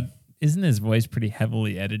 But isn't his voice pretty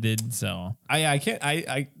heavily edited? So I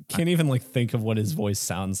can't even like think of what his voice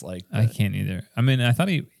sounds like. I can't either. I mean, I thought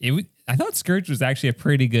Scourge was actually a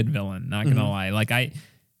pretty good villain. Not gonna lie, like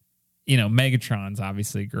Megatron's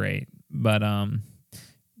obviously great, but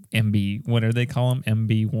MB, what do they call him?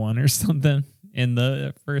 MB1 or something in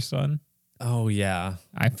the first one. Oh yeah,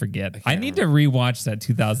 I forget. I need to rewatch that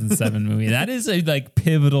 2007 movie. That is a like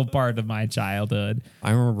pivotal part of my childhood.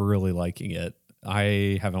 I remember really liking it.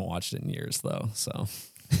 I haven't watched it in years though, so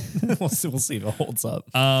we'll see if it holds up.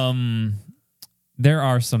 There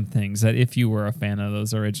are some things that if you were a fan of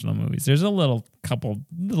those original movies, there's a couple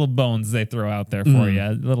little bones they throw out there for you,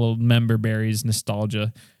 little member berries,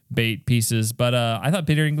 nostalgia bait pieces. But I thought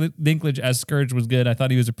Peter Dinklage as Scourge was good. I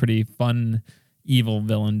thought he was a pretty fun evil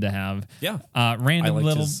villain to have. Yeah. I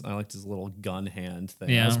liked his little gun hand thing.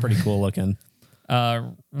 Yeah. That was pretty cool looking.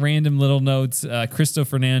 Random little notes. Cristo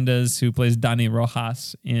Fernandez, who plays Donnie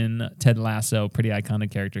Rojas in Ted Lasso, pretty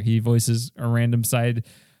iconic character. He voices a random side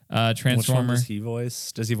Transformer. Which one does he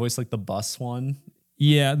voice? Does he voice like the bus one?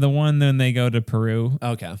 Yeah, the one then they go to Peru.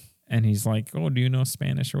 Okay. And he's like, "Oh, do you know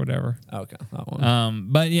Spanish or whatever?" Okay, that one.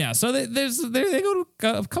 But yeah, so they go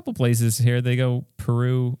to a couple places here. They go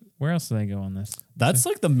Peru. Where else do they go on this? That's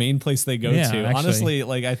like the main place they go to. Actually. Honestly,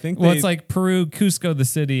 like I think. Well, it's like Peru, Cusco, the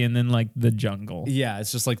city, and then like the jungle. Yeah,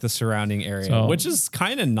 it's just like the surrounding area, which is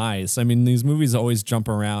kind of nice. I mean, these movies always jump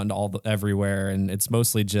around everywhere, and it's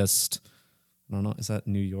mostly just. I don't know. Is that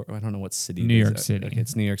New York? I don't know what city. New York City. Okay,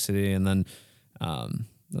 it's New York City, and then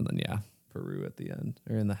yeah. Peru at the end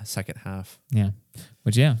or in the second half. Yeah.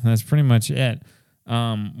 But yeah, that's pretty much it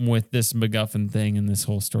with this MacGuffin thing and this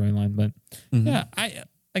whole storyline. But yeah, I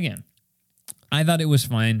thought it was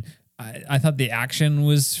fine. I thought the action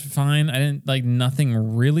was fine. I didn't like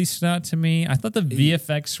nothing really stood out to me. I thought the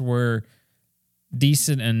VFX were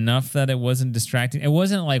decent enough that it wasn't distracting. It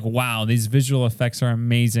wasn't like, wow, these visual effects are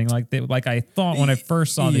amazing. Like I thought when I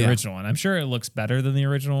first saw the original one. I'm sure it looks better than the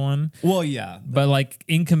original one. Well, yeah. But like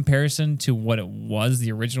in comparison to what it was,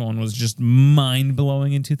 the original one was just mind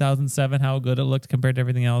blowing in 2007, how good it looked compared to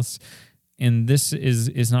everything else. And this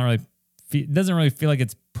is not really, it doesn't really feel like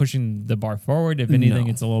it's pushing the bar forward. If anything,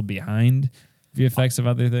 it's a little behind VFX of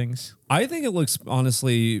other things. I think it looks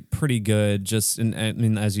honestly pretty good. Just, I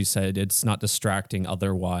mean, as you said, it's not distracting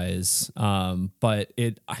otherwise. But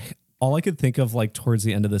all I could think of like towards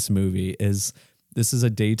the end of this movie is this is a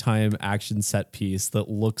daytime action set piece that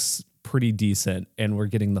looks pretty decent, and we're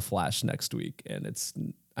getting the Flash next week, and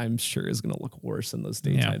I'm sure is going to look worse in those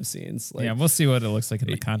daytime scenes. Like, we'll see what it looks like in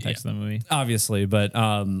the context of the movie, obviously, but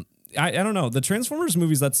I don't know. The Transformers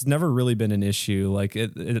movies, that's never really been an issue. Like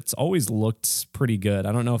it's always looked pretty good.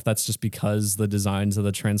 I don't know if that's just because the designs of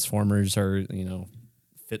the Transformers are,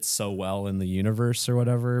 fit so well in the universe or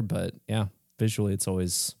whatever. But yeah, visually it's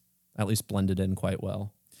always at least blended in quite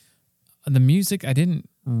well. The music, I didn't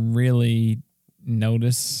really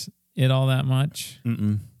notice it all that much.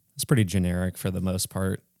 It's pretty generic for the most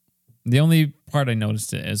part. The only part I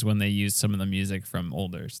noticed it is when they used some of the music from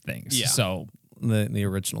older things. Yeah. So the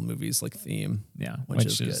original movie's like theme. Yeah,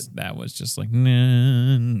 which is good. That was just like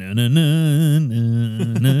na na na na na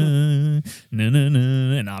na na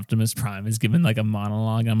na, and Optimus Prime is giving like a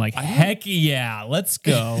monologue. I'm like, heck yeah, let's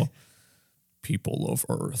go. People of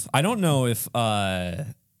Earth. I don't know if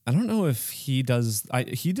he does.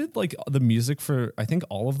 He did like the music for I think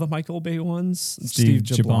all of the Michael Bay ones. Steve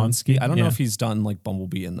Jablonsky. I don't know if he's done like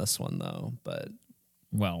Bumblebee in this one though. But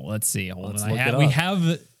well, let's see. Hold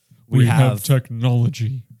on. We have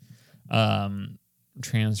technology.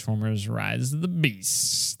 Transformers: Rise of the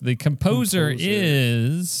Beasts. The composer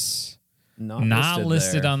is not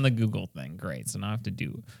listed on the Google thing. Great. So now I have to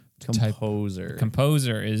do composer.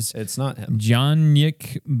 Composer is it's not him.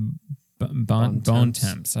 John-Nick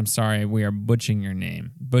Bontemps. I'm sorry, we are butchering your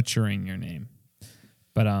name. But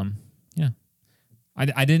yeah.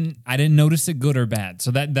 I didn't notice it good or bad.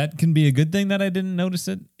 So that can be a good thing that I didn't notice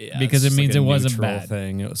it because it means like it wasn't bad.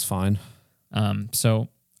 Thing. It was fine. So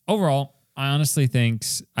overall, I honestly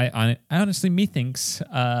thinks that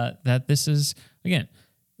this is, again,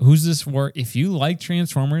 who's this for? If you like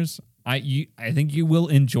Transformers, I think you will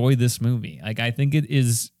enjoy this movie. Like I think it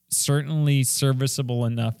is certainly serviceable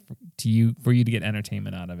enough for you to get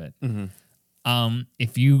entertainment out of it.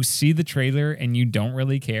 If you see the trailer and you don't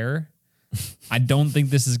really care, I don't think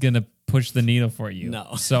this is going to push the needle for you.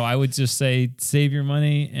 No. So I would just say save your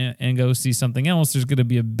money and go see something else. There's going to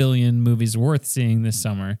be a billion movies worth seeing this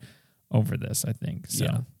summer over this, I think.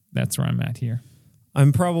 So that's where I'm at here.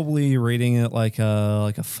 I'm probably rating it like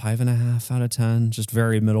a 5.5 out of 10, just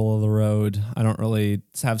very middle of the road. I don't really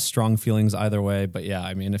have strong feelings either way, but yeah,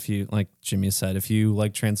 I mean, if you, like Jimmy said, if you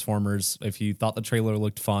like Transformers, if you thought the trailer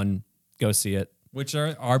looked fun, go see it. Which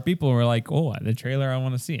are people who are like, oh, the trailer, I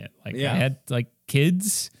want to see it. Like I had like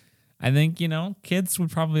kids. I think, kids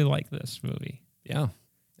would probably like this movie. Yeah.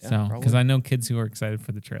 So, because I know kids who are excited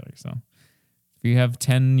for the trailer. So if you have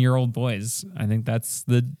 10-year-old boys, I think that's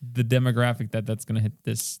the demographic that's going to hit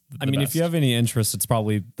this. I mean, if you have any interest, it's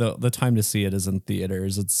probably the time to see it is in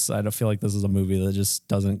theaters. I don't feel like this is a movie that just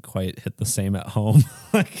doesn't quite hit the same at home.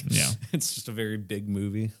 It's just a very big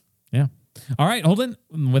movie. Yeah. All right, Holden,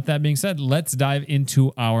 with that being said, let's dive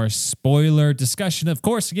into our spoiler discussion. Of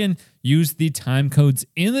course, again, use the time codes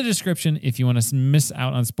in the description if you want to miss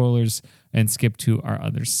out on spoilers and skip to our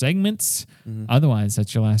other segments. Otherwise,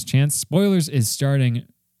 that's your last chance. Spoilers is starting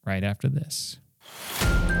right after this.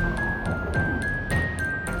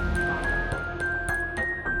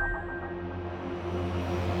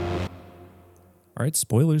 All right,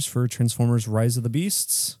 spoilers for Transformers: Rise of the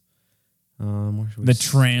Beasts. The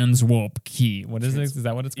transwarp key. What is it? Is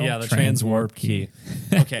that what it's called? Yeah, the transwarp key.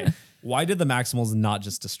 Okay. Why did the Maximals not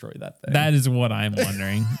just destroy that thing? That is what I'm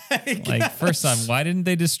wondering. Like, first off, why didn't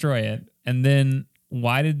they destroy it? And then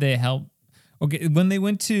why did they help? Okay, when they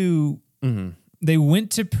went to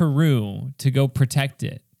Peru to go protect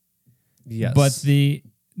it. Yes. But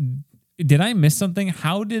did I miss something?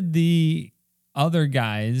 How did the other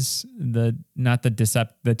guys, the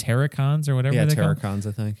Terracons or whatever they call them? Terracons,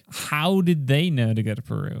 I think. How did they know to go to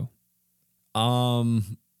Peru?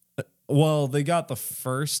 Well, they got the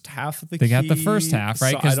first half of the key. They got the first half,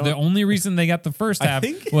 right? Because the only reason they got the first half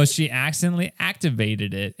was she accidentally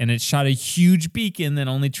activated it, and it shot a huge beacon that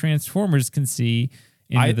only Transformers can see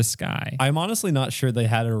into the sky. I'm honestly not sure they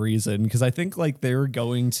had a reason, because I think like they were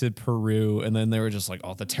going to Peru and then they were just like,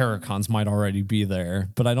 oh, the Terracons might already be there,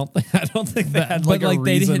 but I don't think they had like a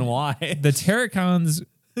reason why. The Terracons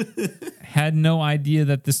had no idea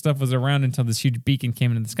that this stuff was around until this huge beacon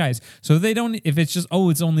came into the skies. So they don't. If it's just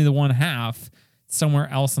it's only the one half somewhere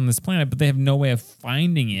else on this planet, but they have no way of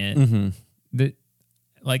finding it. That.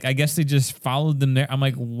 Like, I guess they just followed them there. I'm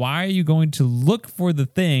like, why are you going to look for the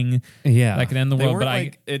thing that can end the world?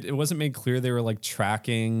 But it wasn't made clear they were like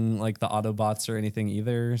tracking like the Autobots or anything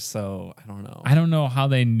either. So I don't know. I don't know how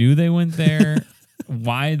they knew they went there,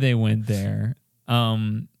 why they went there.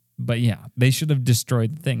 But yeah, they should have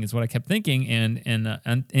destroyed the thing is what I kept thinking. And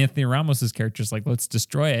Anthony Ramos's character is like, let's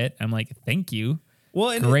destroy it. I'm like, thank you.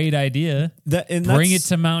 Well, great idea. Bring it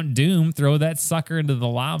to Mount Doom. Throw that sucker into the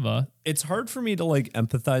lava. It's hard for me to like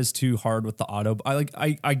empathize too hard with the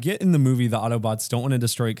I get in the movie the Autobots don't want to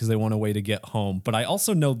destroy it because they want a way to get home, but I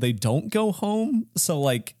also know they don't go home. So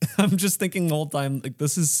like I'm just thinking the whole time like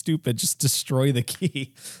this is stupid. Just destroy the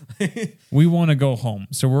key. We want to go home,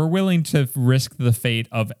 so we're willing to risk the fate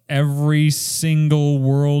of every single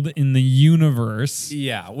world in the universe.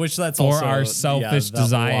 Yeah, which that's for also our selfish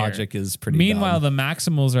desire. Logic is pretty. Meanwhile, dumb. the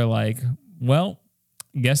Maximals are like, well,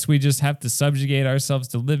 guess we just have to subjugate ourselves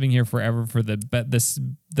to living here forever for the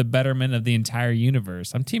betterment of the entire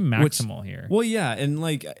universe. I'm Team Maximal here. Well, yeah, and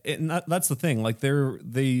like that's the thing. Like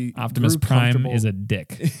they Optimus Prime is a dick.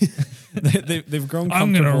 they've grown.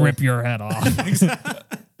 I'm gonna rip your head off.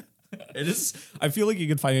 It is. I feel like you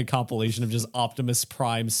could find a compilation of just Optimus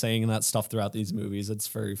Prime saying that stuff throughout these movies. It's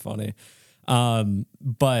very funny.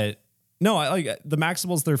 But. No, I like the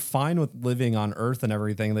Maximals. They're fine with living on Earth and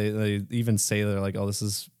everything. They even say they're like, oh, this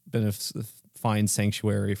has been a fine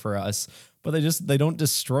sanctuary for us. But they don't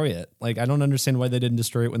destroy it. Like, I don't understand why they didn't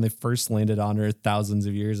destroy it when they first landed on Earth thousands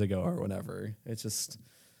of years ago or whatever. It just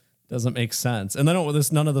doesn't make sense. And then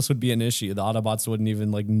none of this would be an issue. The Autobots wouldn't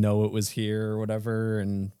even like know it was here or whatever,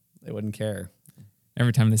 and they wouldn't care.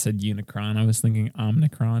 Every time they said Unicron, I was thinking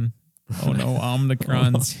Omnicron. Oh no,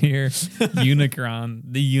 Omnicron's here. Unicron,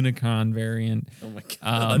 the Unicron variant. Oh my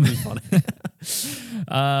god, that'd be funny.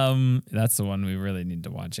 That's the one we really need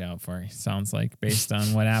to watch out for. Sounds like based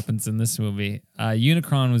on what happens in this movie.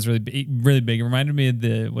 Unicron was really big. It reminded me of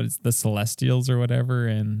the Celestials or whatever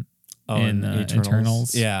in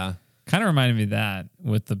Eternals. Yeah, kind of reminded me of that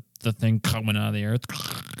with the thing coming out of the earth.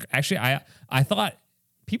 Actually, I thought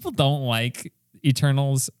people don't like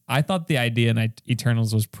Eternals. I thought the idea in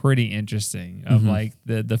Eternals was pretty interesting of like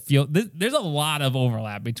the feel. There's a lot of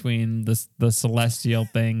overlap between the Celestial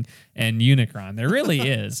thing and Unicron. There really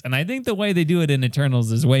is. And I think the way they do it in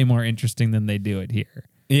Eternals is way more interesting than they do it here.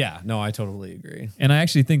 Yeah, no, I totally agree. And I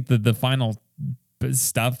actually think that the final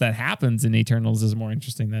stuff that happens in Eternals is more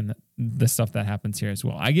interesting than the stuff that happens here as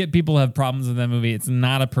well. I get people have problems with that movie. It's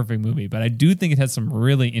not a perfect movie, but I do think it has some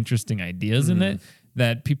really interesting ideas in it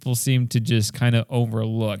that people seem to just kind of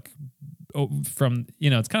overlook from,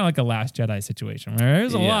 it's kind of like a Last Jedi situation where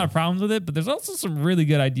there's a lot of problems with it, but there's also some really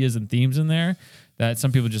good ideas and themes in there that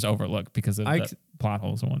some people just overlook because of the plot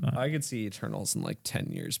holes and whatnot. I could see Eternals in like 10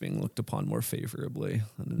 years being looked upon more favorably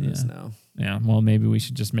than it is now. Yeah, well, maybe we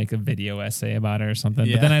should just make a video essay about it or something,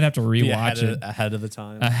 but then I'd have to rewatch it. Ahead of the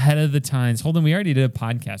time. Ahead of the times. Holden, we already did a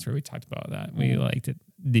podcast where we talked about that. We liked it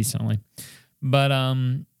decently. But,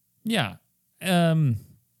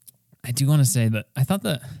 I do want to say that I thought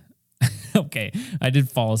that okay, I did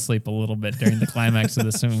fall asleep a little bit during the climax of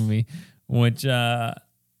this movie, which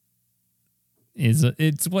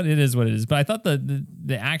it's what it is. But I thought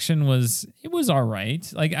the action was all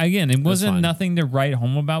right. Like again, it wasn't nothing to write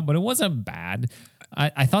home about, but it wasn't bad.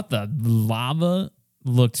 I thought the lava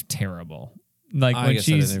looked terrible. Like I guess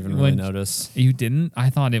I didn't even really notice. You didn't?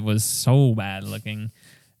 I thought it was so bad looking.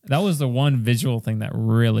 That was the one visual thing that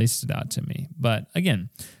really stood out to me. But again,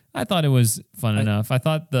 I thought it was fun enough. I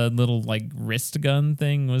thought the little like wrist gun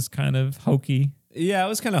thing was kind of hokey. Yeah, it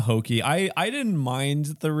was kind of hokey. I didn't mind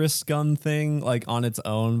the wrist gun thing like on its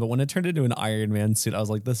own, but when it turned into an Iron Man suit, I was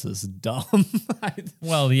like, this is dumb.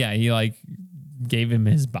 Well, yeah, he like gave him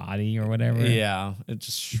his body or whatever. Yeah, it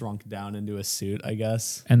just shrunk down into a suit, I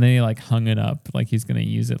guess. And then he like hung it up like he's going to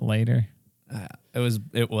use it later. It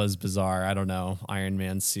was bizarre. I don't know. Iron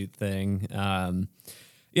Man suit thing.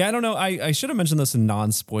 Yeah, I don't know. I should have mentioned this in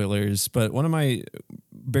non-spoilers, but one of my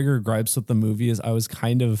bigger gripes with the movie is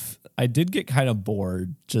I did get kind of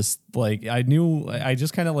bored. Just like I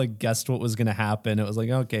just kind of like guessed what was going to happen. It was like,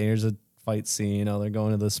 okay, here's a fight scene. Oh, they're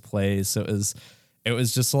going to this place. It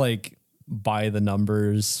was just like by the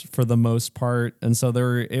numbers for the most part. And so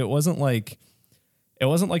it wasn't like it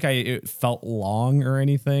wasn't like it felt long or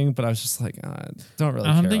anything, but I was just like, don't really.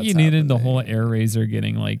 I don't think you needed the whole air razor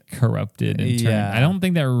getting like corrupted and turned. I don't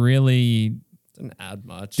think that really didn't add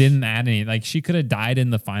much. Didn't add any. Like she could have died in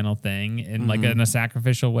the final thing in like in a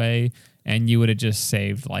sacrificial way, and you would have just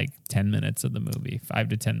saved like 10 minutes of the movie, 5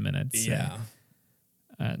 to 10 minutes. Yeah.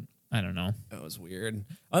 I don't know. That was weird.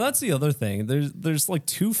 Oh, that's the other thing. There's like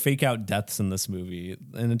 2 fake out deaths in this movie,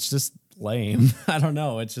 and it's just lame. I don't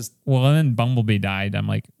know. It's just and then Bumblebee died. I'm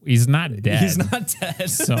like, he's not dead. He's not dead.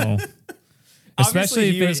 So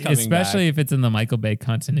especially if it's in the Michael Bay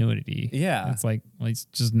continuity. Yeah. It's like, well, he's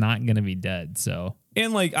just not gonna be dead. So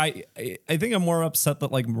and like I think I'm more upset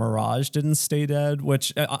that like Mirage didn't stay dead,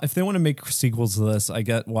 which if they want to make sequels to this, I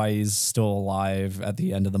get why he's still alive at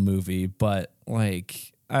the end of the movie, but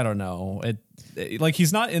like I don't know. It like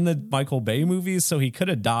he's not in the Michael Bay movies, so he could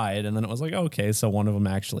have died, and then it was like, okay, so one of them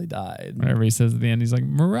actually died. Whatever he says at the end, he's like,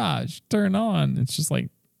 Mirage, turn on. It's just like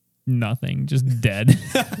nothing, just dead.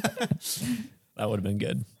 That would have been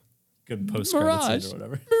good. Good post-credit scene or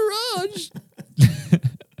whatever. Mirage.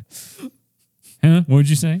 Huh? What would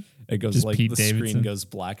you say? It goes just like Pete the Davidson. screen goes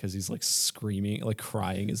black as he's like screaming, like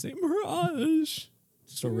crying his name, Mirage.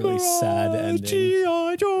 Just a really sad ending.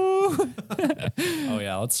 Oh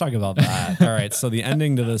yeah, let's talk about that. All right, so the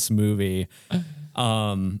ending to this movie,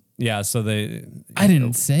 yeah. So I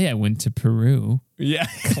didn't say I went to Peru. Yeah,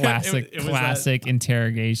 classic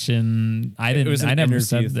interrogation. I didn't. It was an I never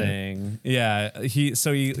interview said thing. Yeah, he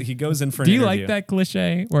goes in for. Do an you interview. like that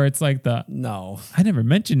cliche where it's like No, I never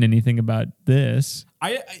mentioned anything about this.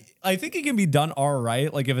 I think it can be done all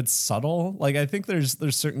right. Like if it's subtle. Like I think there's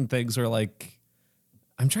certain things where like.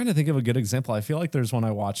 I'm trying to think of a good example. I feel like there's one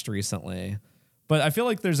I watched recently, but I feel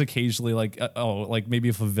like there's occasionally like, like maybe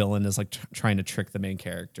if a villain is like trying to trick the main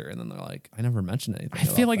character and then they're like, I never mentioned anything. I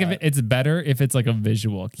feel like if it's better if it's like a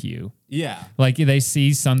visual cue. Yeah. Like they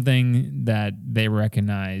see something that they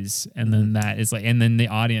recognize and then that is like, and then the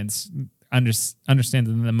audience understands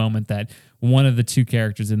in the moment that one of the 2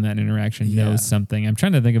 characters in that interaction knows something. I'm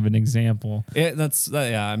trying to think of an example.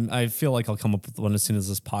 I feel like I'll come up with one as soon as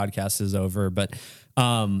this podcast is over, but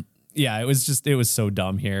it was so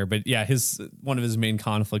dumb here. But yeah, one of his main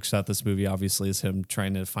conflicts throughout this movie obviously is him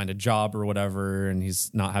trying to find a job or whatever, and he's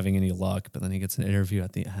not having any luck. But then he gets an interview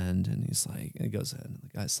at the end, and he's like, he goes in, and the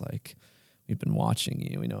guy's like, "We've been watching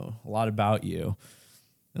you. We know a lot about you."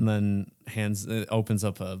 And then opens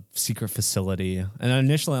up a secret facility. And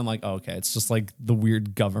initially I'm like, oh, okay, it's just like the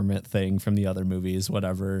weird government thing from the other movies,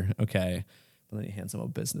 whatever. Okay. And then he hands him a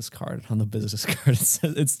business card. And on the business card, it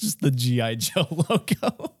says, it's just the G.I. Joe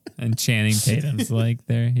logo. And Channing Tatum's like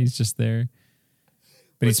there. He's just there.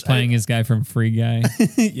 But he's playing his guy from Free Guy.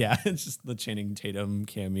 Yeah, it's just the Channing Tatum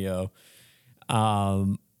cameo.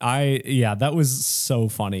 That was so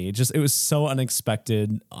funny. It was so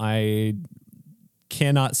unexpected. I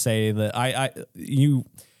cannot say that I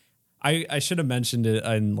should have mentioned it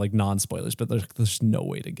in like non-spoilers, but there's no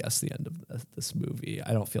way to guess the end of this movie.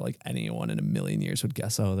 I don't feel like anyone in a million years would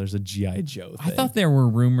guess, oh, there's a G.I. Joe thing. I thought there were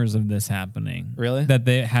rumors of this happening. Really? That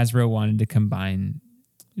Hasbro wanted to combine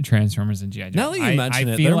Transformers and G.I. Joe. Now that you mention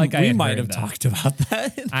it, feel like we might have talked about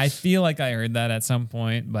that. I feel like I heard that at some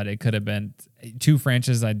point, but it could have been 2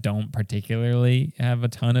 franchises I don't particularly have a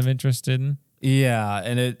ton of interest in. Yeah,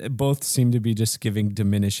 and it both seem to be just giving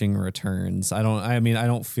diminishing returns. I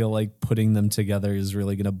don't feel like putting them together is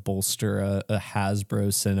really going to bolster a Hasbro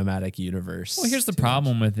cinematic universe. Well, here's the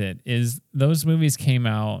problem with it is those movies came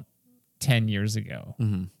out 10 years ago.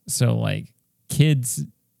 Mm-hmm. So like kids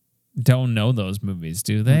don't know those movies,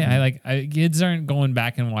 do they? Mm-hmm. Kids aren't going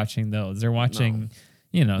back and watching those. They're watching,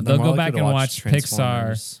 they'll go back and watch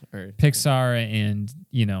Pixar and,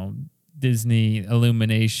 Disney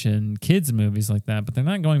Illumination kids movies like that, but they're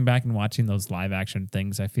not going back and watching those live action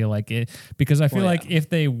things. I feel like it because I feel like if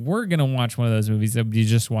they were going to watch one of those movies, they'd be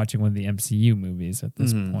just watching one of the MCU movies at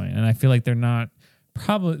this point. And I feel like they're not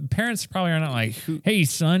parents probably are not like, hey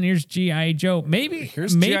son, here's G.I. Joe. Maybe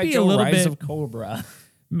G.I. Joe a little Rise bit of Cobra.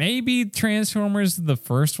 Maybe Transformers the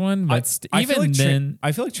first one, but I feel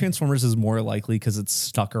like Transformers is more likely because it's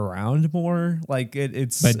stuck around more. Like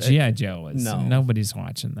it's. But G.I. Joe is nobody's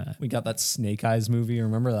watching that. We got that Snake Eyes movie.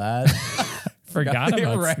 Remember that? Forgot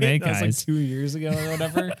about Snake Eyes. That was like 2 years ago or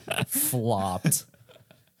whatever. Flopped.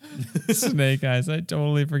 Snake Eyes. I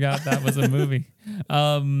totally forgot that was a movie.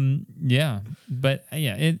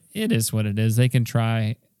 It is what it is. They can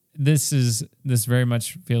try. This very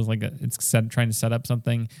much feels like trying to set up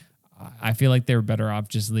something. I feel like they're better off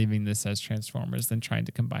just leaving this as Transformers than trying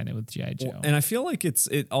to combine it with G.I. Joe. And I feel like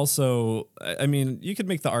it also, I mean, you could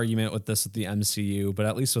make the argument with the MCU, but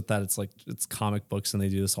at least with that, it's comic books and they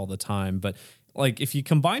do this all the time. But like if you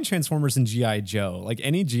combine Transformers and G.I. Joe, like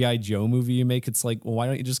any G.I. Joe movie you make, it's like, well, why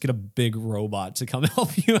don't you just get a big robot to come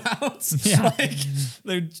help you out? Yeah. Like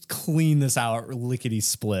they clean this out lickety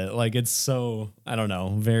split. Like it's so, I don't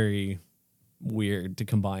know, very weird to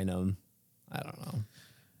combine them. I don't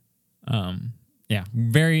know. Yeah,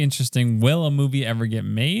 very interesting. Will a movie ever get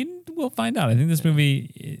made? We'll find out. I think this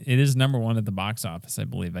movie, it is number one at the box office, I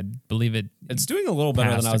believe. I believe it's doing a little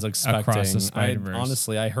better than I was expecting. Across the Spider-Verse.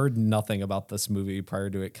 Honestly, I heard nothing about this movie prior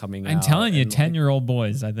to it coming out. I'm telling you, 10-year-old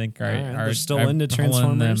boys, I think, they're still are into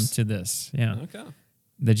pulling them Transformers to this. Yeah. Okay.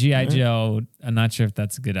 The G.I. Joe, I'm not sure if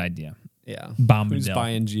that's a good idea. Yeah. Bombadil. Who's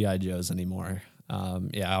buying G.I. Joes anymore?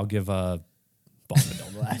 Yeah, I'll give a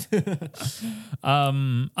Bombadil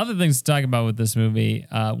that. Other things to talk about with this movie.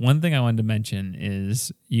 One thing I wanted to mention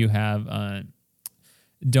is you have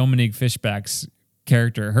Dominique Fishback's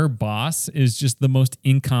character. Her boss is just the most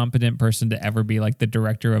incompetent person to ever be like the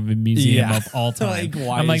director of a museum of all time. Like,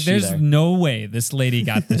 why I'm like, is she there's there? no way this lady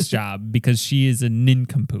got this job because she is a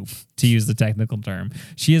nincompoop, to use the technical term.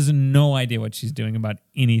 She has no idea what she's doing about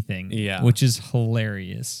anything, which is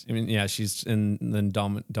hilarious. I mean, yeah, then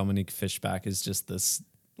Dominique Fishback is just this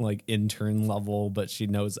like intern level, but she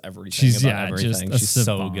knows everything about everything. She's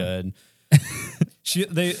so good.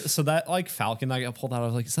 So that like Falcon that got pulled out, I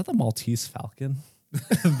was like, is that the Maltese Falcon?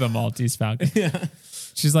 The Maltese Falcon. Yeah.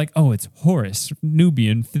 She's like, oh, it's Horus,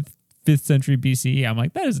 Nubian, 5th century BCE. I'm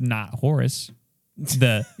like, that is not Horus,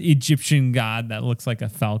 the Egyptian god that looks like a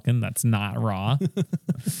falcon. That's not Ra.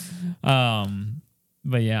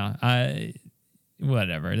 But yeah,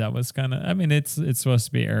 whatever. That was kind of, I mean, it's supposed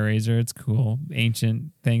to be Eraser. It's cool.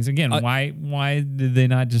 Ancient things. Again, why did they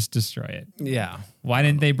not just destroy it? Yeah. Why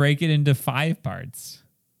didn't they break it into 5 parts?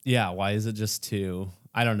 Yeah. Why is it just 2?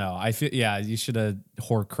 I don't know. I feel, you should have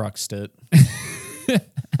Horcruxed it.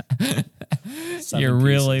 You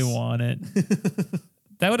really want it.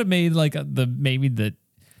 That would have made like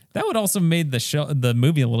that would also made the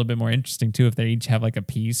movie a little bit more interesting too if they each have like a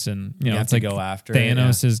piece and you know have it's to like go after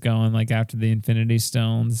Thanos is going like after the Infinity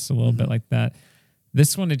Stones a little bit like that.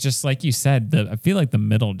 This one, it just like you said, I feel like the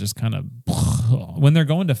middle just kind of when they're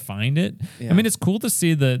going to find it. I mean, it's cool to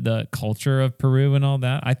see the culture of Peru and all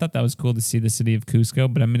that. I thought that was cool to see the city of Cusco,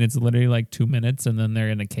 but I mean, it's literally like 2 minutes and then they're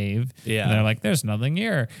in a cave. Yeah. And they're like, there's nothing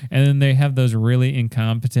here. And then they have those really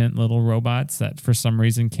incompetent little robots that for some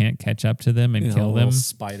reason can't catch up to them and kill them.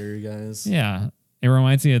 Spider guys. Yeah. It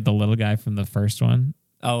reminds me of the little guy from the first one.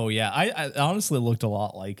 Oh, yeah. I honestly looked a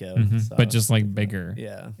lot like him. So. But just like bigger.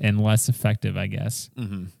 Yeah. And less effective, I guess.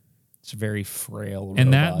 Mm-hmm. It's very frail.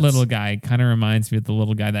 And robots. that little guy kind of reminds me of the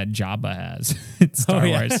little guy that Jabba has in Star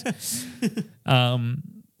Wars. I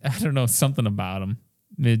don't know, something about him.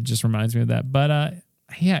 It just reminds me of that. But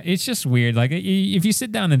yeah, it's just weird. Like if you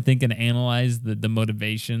sit down and think and analyze the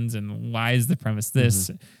motivations and why is the premise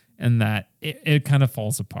this and that, it kind of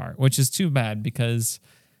falls apart, which is too bad because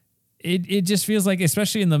it just feels like,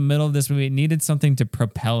 especially in the middle of this movie, it needed something to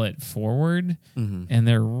propel it forward, and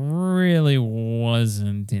there really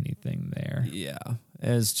wasn't anything there. Yeah,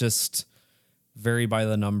 it's just very by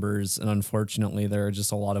the numbers, and unfortunately, there are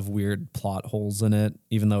just a lot of weird plot holes in it,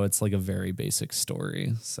 even though it's like a very basic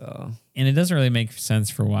story. So, and it doesn't really make sense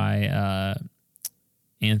for why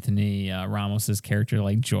Anthony Ramos's character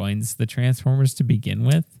like joins the Transformers to begin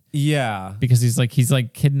with. Yeah, because he's like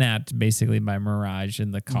kidnapped basically by Mirage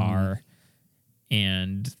in the car,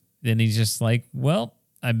 and then he's just like, well,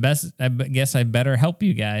 I guess I better help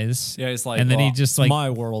you guys. Yeah, it's like, and then he just like, my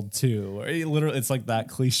world too. Or literally, it's like that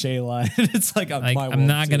cliche line. It's like, my world I'm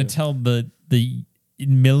not too. gonna tell the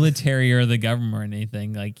military or the government or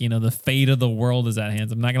anything. Like, you know, the fate of the world is at hand.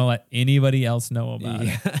 So I'm not gonna let anybody else know about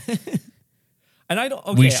it. And I don't.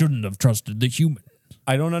 Okay, we shouldn't have trusted the human.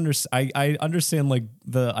 I don't understand. I understand like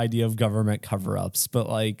the idea of government cover-ups, but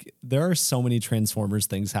like there are so many Transformers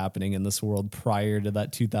things happening in this world prior to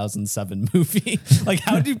that 2007 movie. Like,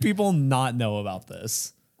 how do people not know about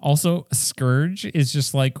this? Also, Scourge is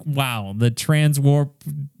just like, wow, the transwarp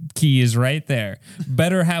key is right there.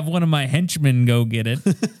 Better have one of my henchmen go get it.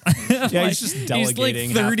 Yeah, he's just delegating.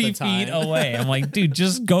 He's like 30 feet away. I'm like, dude,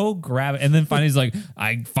 just go grab it. And then finally he's like,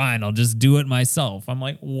 fine, I'll just do it myself. I'm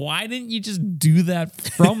like, why didn't you just do that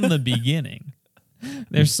from the beginning?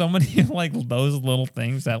 There's so many like those little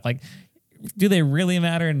things that like, do they really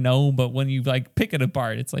matter? No, but when you like pick it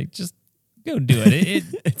apart, it's like, just go do it.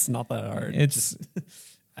 It's not that hard. It's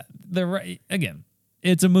again,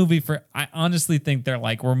 it's a movie for, I honestly think they're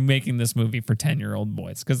like, we're making this movie for 10-year-old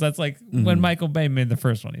boys. Cause that's like when Michael Bay made the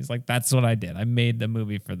first one, he's like, that's what I did. I made the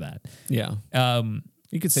movie for that. Yeah.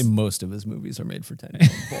 You could say most of his movies are made for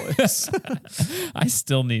 10-year-old boys. I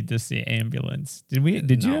still need to see Ambulance.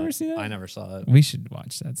 Did you ever see that? I never saw it. We should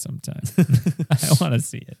watch that sometime. I want to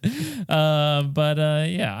see it.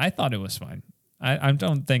 Yeah, I thought it was fine. I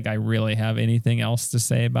don't think I really have anything else to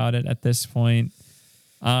say about it at this point.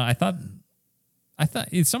 I thought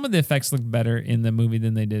some of the effects looked better in the movie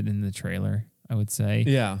than they did in the trailer, I would say.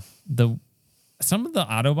 Yeah. Some of the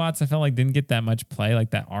Autobots I felt like didn't get that much play, like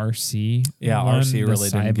that RC. Yeah, one, RC really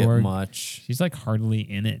didn't get cyborg. much. She's like hardly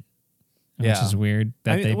in it, which Yeah. is weird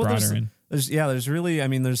that they brought her in. There's really, I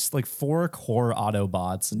mean, there's like 4 core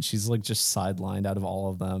Autobots, and she's like just sidelined out of all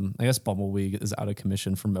of them. I guess Bumblebee is out of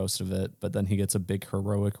commission for most of it, but then he gets a big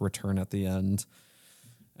heroic return at the end.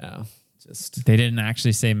 Yeah, They didn't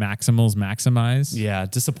actually say Maximals maximize. Yeah,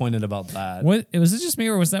 disappointed about that. Was it just me,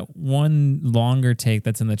 or was that one longer take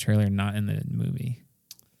that's in the trailer not in the movie?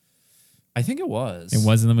 I think it was. It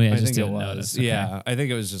was in the movie. I just think didn't it was. notice. Okay. Yeah, I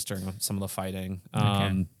think it was just during some of the fighting.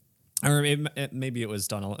 Okay. Or maybe it was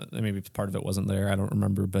done. Maybe part of it wasn't there. I don't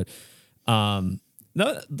remember. But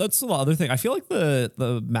no, that's the other thing. I feel like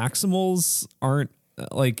the Maximals aren't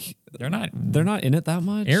like they're not in it that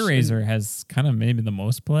much. Air Razor has kind of maybe the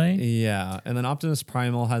most play. Yeah, and then Optimus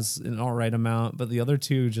Primal has an all right amount, but the other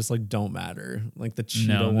two just like don't matter. Like the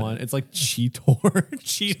Cheetor one, it's like Cheetor.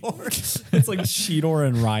 It's like Cheetor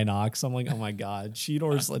and Rhinox. I'm like, oh my god,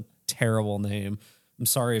 Cheetor's a terrible name. I'm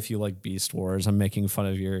sorry if you like Beast Wars. I'm making fun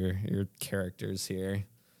of your characters here.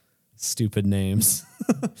 Stupid names.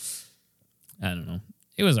 I don't know.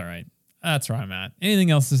 It was all right. That's where I'm at. Anything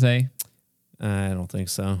else to say? I don't think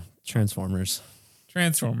so. Transformers.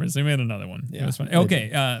 They made another one. Yeah, It was fun.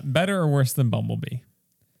 Okay, better or worse than Bumblebee?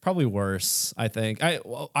 Probably worse, I think. I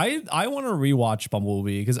want to rewatch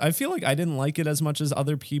Bumblebee because I feel like I didn't like it as much as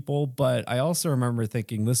other people, but I also remember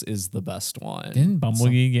thinking this is the best one. Didn't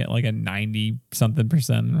Bumblebee get like a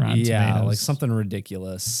 90-something% on Rotten Tomatoes? Like something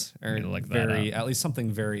ridiculous, or look that at least something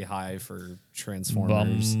very high for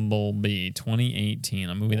Transformers. Bumblebee 2018,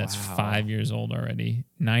 a movie that's 5 years old already.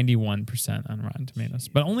 91% on Rotten Tomatoes,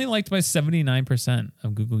 but only liked by 79%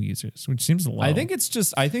 of Google users, which seems low. I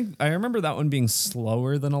think I remember that one being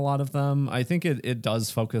slower than a lot of them. I think it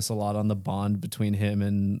does focus a lot on the bond between him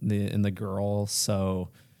and the girl. So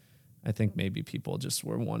I think maybe people just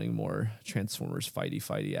were wanting more Transformers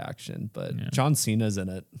fighty action. But John Cena's in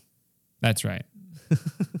it. That's right.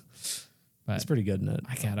 But he's pretty good in it.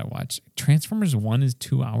 I gotta watch. Transformers 1 is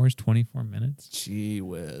 2 hours 24 minutes. Gee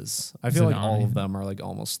whiz! I feel like all of them are like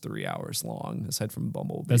almost 3 hours long, aside from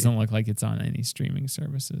Bumblebee. Doesn't look like it's on any streaming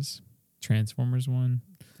services. Transformers 1.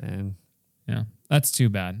 Dang. Yeah, that's too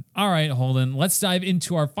bad. All right, Holden, let's dive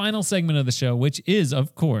into our final segment of the show, which is,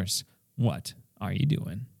 of course, What Are You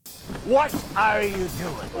Doing? What are you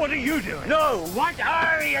doing? What are you doing? No, what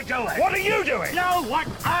are you doing? What are you doing? No, what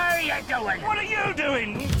are you doing? What are you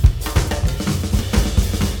doing?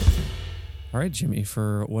 All right, Jimmy,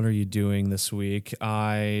 for What Are You Doing this week?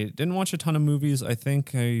 I didn't watch a ton of movies. I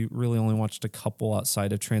think I really only watched a couple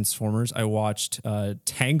outside of Transformers. I watched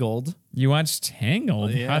Tangled. You watched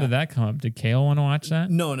Tangled? Yeah. How did that come up? Did Kale want to watch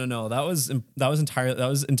that? No. That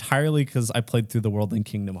was entirely because I played through the world in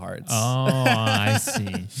Kingdom Hearts. Oh, I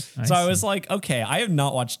see. I was like, okay, I have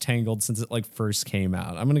not watched Tangled since it like first came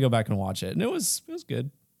out. I'm gonna go back and watch it, and it was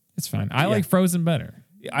good. It's fine. I like Frozen better.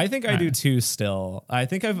 I think I do too. Still, I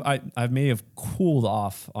think I may have cooled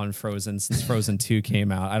off on Frozen since Frozen 2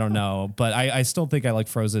 came out. I don't know, but I still think I like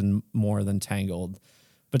Frozen more than Tangled.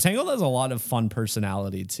 But Tangled has a lot of fun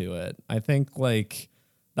personality to it. I think like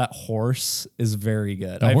that horse is very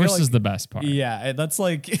good. The horse is the best part. Yeah, that's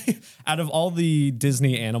like out of all the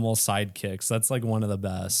Disney animal sidekicks, that's like one of the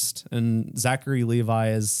best. And Zachary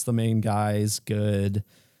Levi is the main guy. Is good.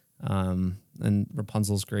 And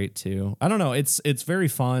Rapunzel's great too. I don't know. It's very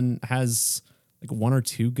fun. Has like 1 or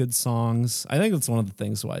 2 good songs. I think that's one of the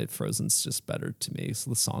things why Frozen's just better to me.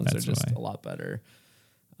 So the songs are just a lot better.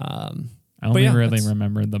 I only really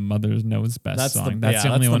remember the Mother Knows Best song. That's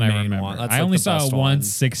the only one I remember. I only saw it once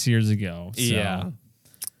 6 years ago. So.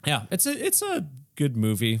 Yeah. It's a good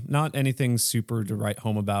movie. Not anything super to write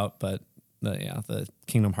home about, but the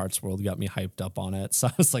Kingdom Hearts world got me hyped up on it. So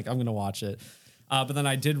I was like, I'm gonna watch it. But then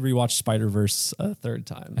I did rewatch Spider-Verse a third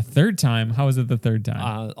time. A third time? How was it the third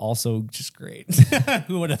time? Also just great.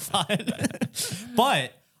 Who would have thought?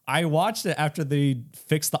 But I watched it after they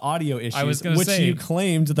fixed the audio issues, which you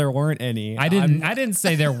claimed there weren't any. I didn't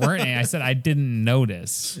say there weren't any. I said I didn't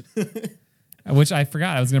notice. Which I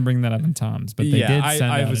forgot. I was going to bring that up in Tom's, but they did send out a new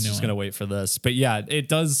one. I was just going to wait for this. But yeah, it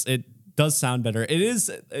does sound better.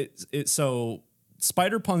 So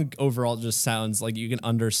Spider-Punk overall just sounds like you can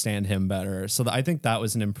understand him better. So I think that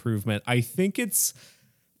was an improvement. I think it's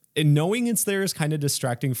and knowing it's there is kind of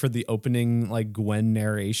distracting for the opening like Gwen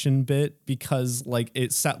narration bit, because like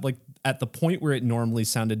it sat like at the point where it normally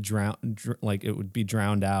sounded like it would be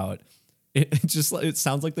drowned out. It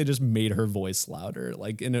sounds like they just made her voice louder,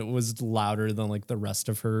 like, and it was louder than like the rest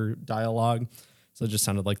of her dialogue. So it just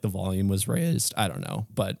sounded like the volume was raised. I don't know,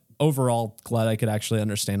 but overall, glad I could actually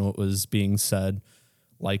understand what was being said.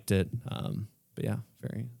 Liked it. But yeah,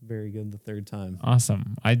 very, very good the third time.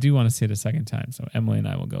 Awesome. I do want to see it a second time, so Emily and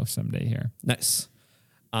I will go someday here. Nice.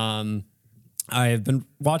 I have been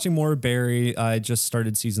watching more of Barry. I just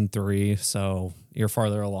started season 3, so you're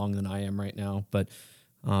farther along than I am right now, but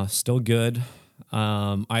still good.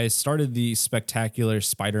 I started the Spectacular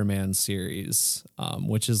Spider-Man series,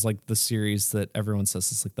 which is like the series that everyone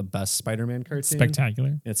says is like the best Spider-Man cartoon.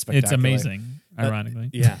 Spectacular. It's spectacular. It's amazing, ironically.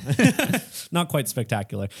 Yeah. Not quite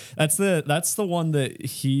spectacular. That's the one that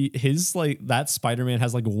his like that Spider-Man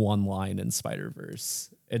has like one line in Spider-Verse.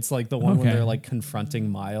 It's like the one where they're like confronting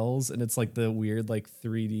Miles, and it's like the weird like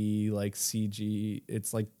 3D like CG.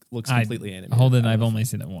 It's like looks completely animated. Hold it, I've only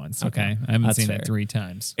seen it once. Okay. I haven't seen it 3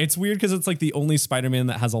 times. It's weird because it's like the only Spider-Man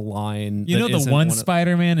that has a line. You know the one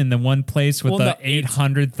Spider-Man in the one place with the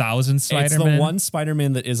 800,000 Spider-Man? It's the one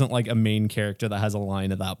Spider-Man that isn't like a main character that has a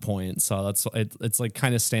line at that point. So it's like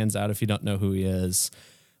kind of stands out if you don't know who he is.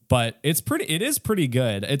 But it is pretty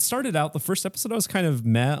good. It started out, the first episode I was kind of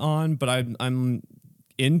meh on, but I'm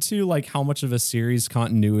into like how much of a series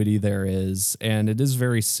continuity there is, and it is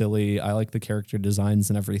very silly. I like the character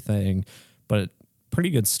designs and everything, but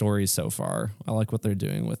pretty good stories so far. I like what they're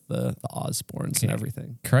doing with the Osborns and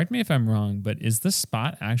everything. Correct me if I'm wrong, but is the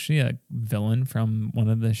Spot actually a villain from one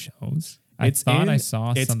of the shows? I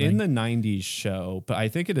saw something. It's in the 90s show, but I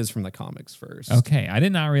think it is from the comics first. Okay, I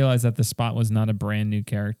did not realize that the Spot was not a brand new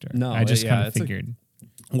character. No, I just kind of figured.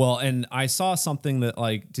 Well, and I saw something that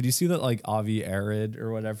like, did you see that like Avi Arad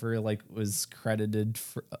or whatever like was credited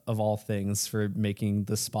for, of all things, for making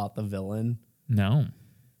the Spot the villain? No.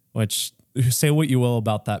 Which, say what you will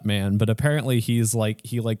about that man, but apparently he is like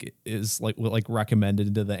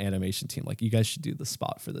recommended to the animation team, like, you guys should do the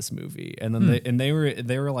Spot for this movie. And then they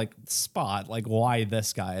were like, Spot, like, why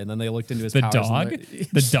this guy? And then they looked into his powers.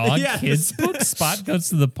 The dog yes. Kids book. Spot goes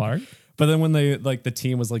to the park. But then when they like the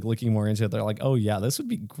team was like looking more into it, they're like, oh yeah, this would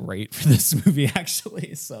be great for this movie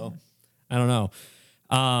actually. So I don't know.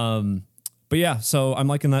 But yeah, so I'm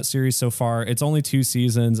liking that series so far. It's only 2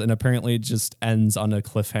 seasons, and apparently it just ends on a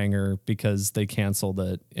cliffhanger because they canceled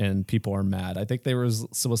it and people are mad. I think there was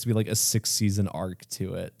supposed to be like a 6-season arc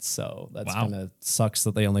to it. So that's kind of sucks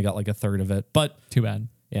that they only got like a third of it, but too bad.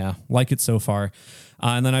 Yeah, like it so far.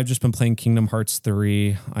 And then I've just been playing Kingdom Hearts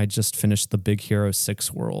 3. I just finished the Big Hero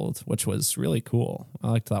 6 world, which was really cool.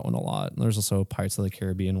 I liked that one a lot. And there's also Pirates of the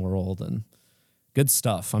Caribbean world and good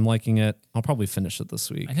stuff. I'm liking it. I'll probably finish it this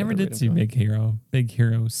week. I never did see Big Hero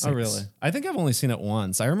 6. Oh, really? I think I've only seen it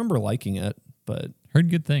once. I remember liking it, but... Heard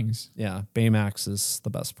good things. Yeah, Baymax is the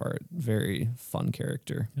best part. Very fun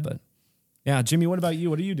character, but... Yeah, Jimmy, what about you?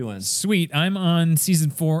 What are you doing? Sweet. I'm on season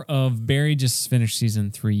 4 of Barry. Just finished season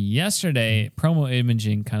 3 yesterday. Promo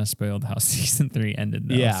imaging kind of spoiled how season 3 ended,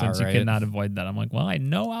 though, since you could not avoid that. I'm like, well, I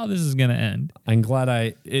know how this is going to end. I'm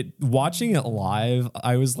glad watching it live,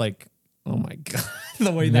 I was like, oh my God,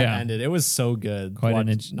 the way that ended. It was so good.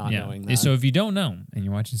 Knowing that. So if you don't know and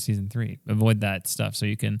you're watching season 3, avoid that stuff so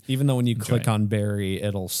you can. Even though when you click on Barry,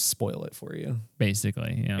 it'll spoil it for you.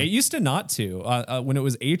 Basically, yeah. It used to not to. When it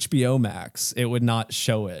was HBO Max, it would not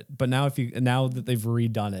show it. But now now that they've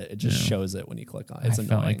redone it, it just shows it when you click on it. It's annoying.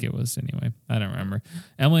 Felt like it was anyway. I don't remember.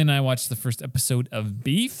 Emily and I watched the first episode of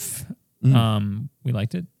Beef. We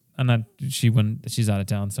liked it. She's out of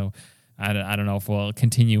town, so I don't know if we'll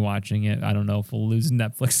continue watching it. I don't know if we'll lose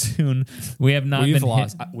Netflix soon. We have not. We've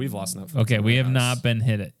lost Netflix. Okay, we have not been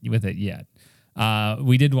hit with it yet.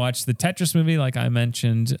 We did watch the Tetris movie, like I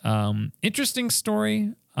mentioned. Interesting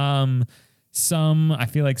story. I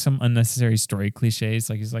feel like some unnecessary story cliches.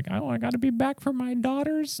 Like he's like, oh, I got to be back for my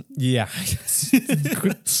daughters. Yeah,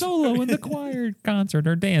 solo in the choir concert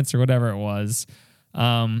or dance or whatever it was.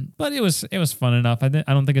 But it was fun enough. I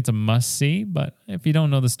don't think it's a must see, but if you don't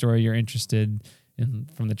know the story, you're interested in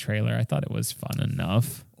from the trailer. I thought it was fun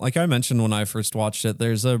enough. Like I mentioned when I first watched it,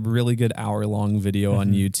 there's a really good hour-long video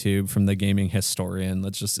on YouTube from the gaming historian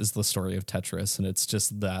that just is the story of Tetris, and it's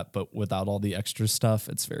just that, but without all the extra stuff.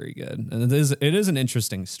 It's very good, and it is an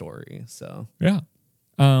interesting story. So yeah.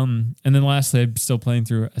 And then lastly, I'm still playing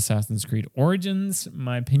through Assassin's Creed Origins.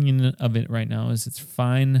 My opinion of it right now is it's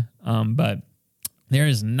fine, but there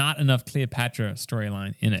is not enough Cleopatra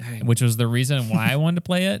storyline in it, which was the reason why I wanted to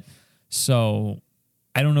play it. So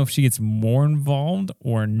I don't know if she gets more involved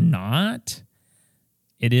or not.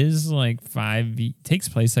 it is like takes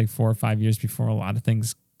place like 4 or 5 years before a lot of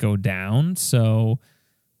things go down. So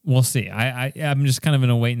we'll see. I'm just kind of in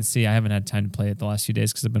a wait and see. I haven't had time to play it the last few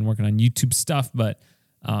days because I've been working on YouTube stuff, but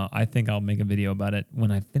I think I'll make a video about it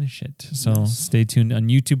when I finish it. So stay tuned on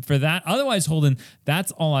YouTube for that. Otherwise, Holden,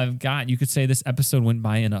 that's all I've got. You could say this episode went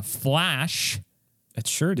by in a flash. It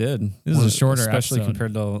sure did. This is a shorter especially episode.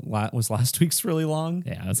 compared to was last week's really long.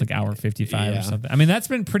 Yeah, it's like hour 55 or something. I mean, that's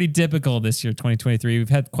been pretty typical this year, 2023. We've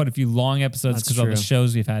had quite a few long episodes because all the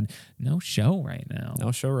shows we've had. No show right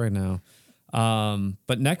now.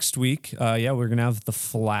 But next week, we're gonna have The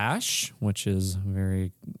Flash, which is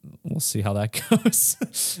we'll see how that goes.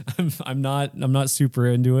 I'm not super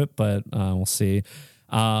into it, but we'll see.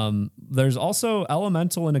 There's also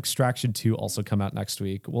Elemental and Extraction 2 also come out next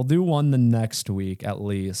week. We'll do one the next week at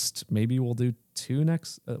least. Maybe we'll do two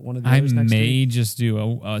one of the others next week. I may just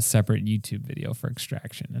do a separate YouTube video for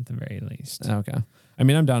Extraction at the very least. Okay. I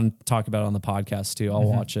mean, I'm down to talk about it on the podcast too. I'll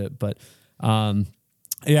watch it, but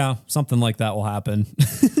something like that will happen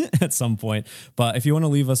at some point. But if you want to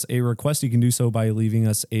leave us a request, you can do so by leaving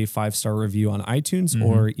us a 5-star review on iTunes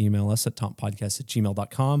or email us at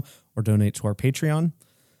tomppodcast@gmail.com or donate to our Patreon.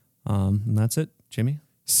 And that's it, Jimmy.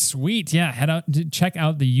 Sweet. Yeah. Head out to check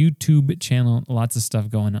out the YouTube channel. Lots of stuff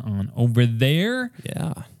going on over there.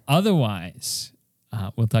 Yeah. Otherwise,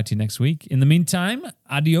 we'll talk to you next week. In the meantime,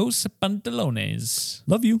 adios, pantalones.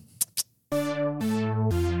 Love you.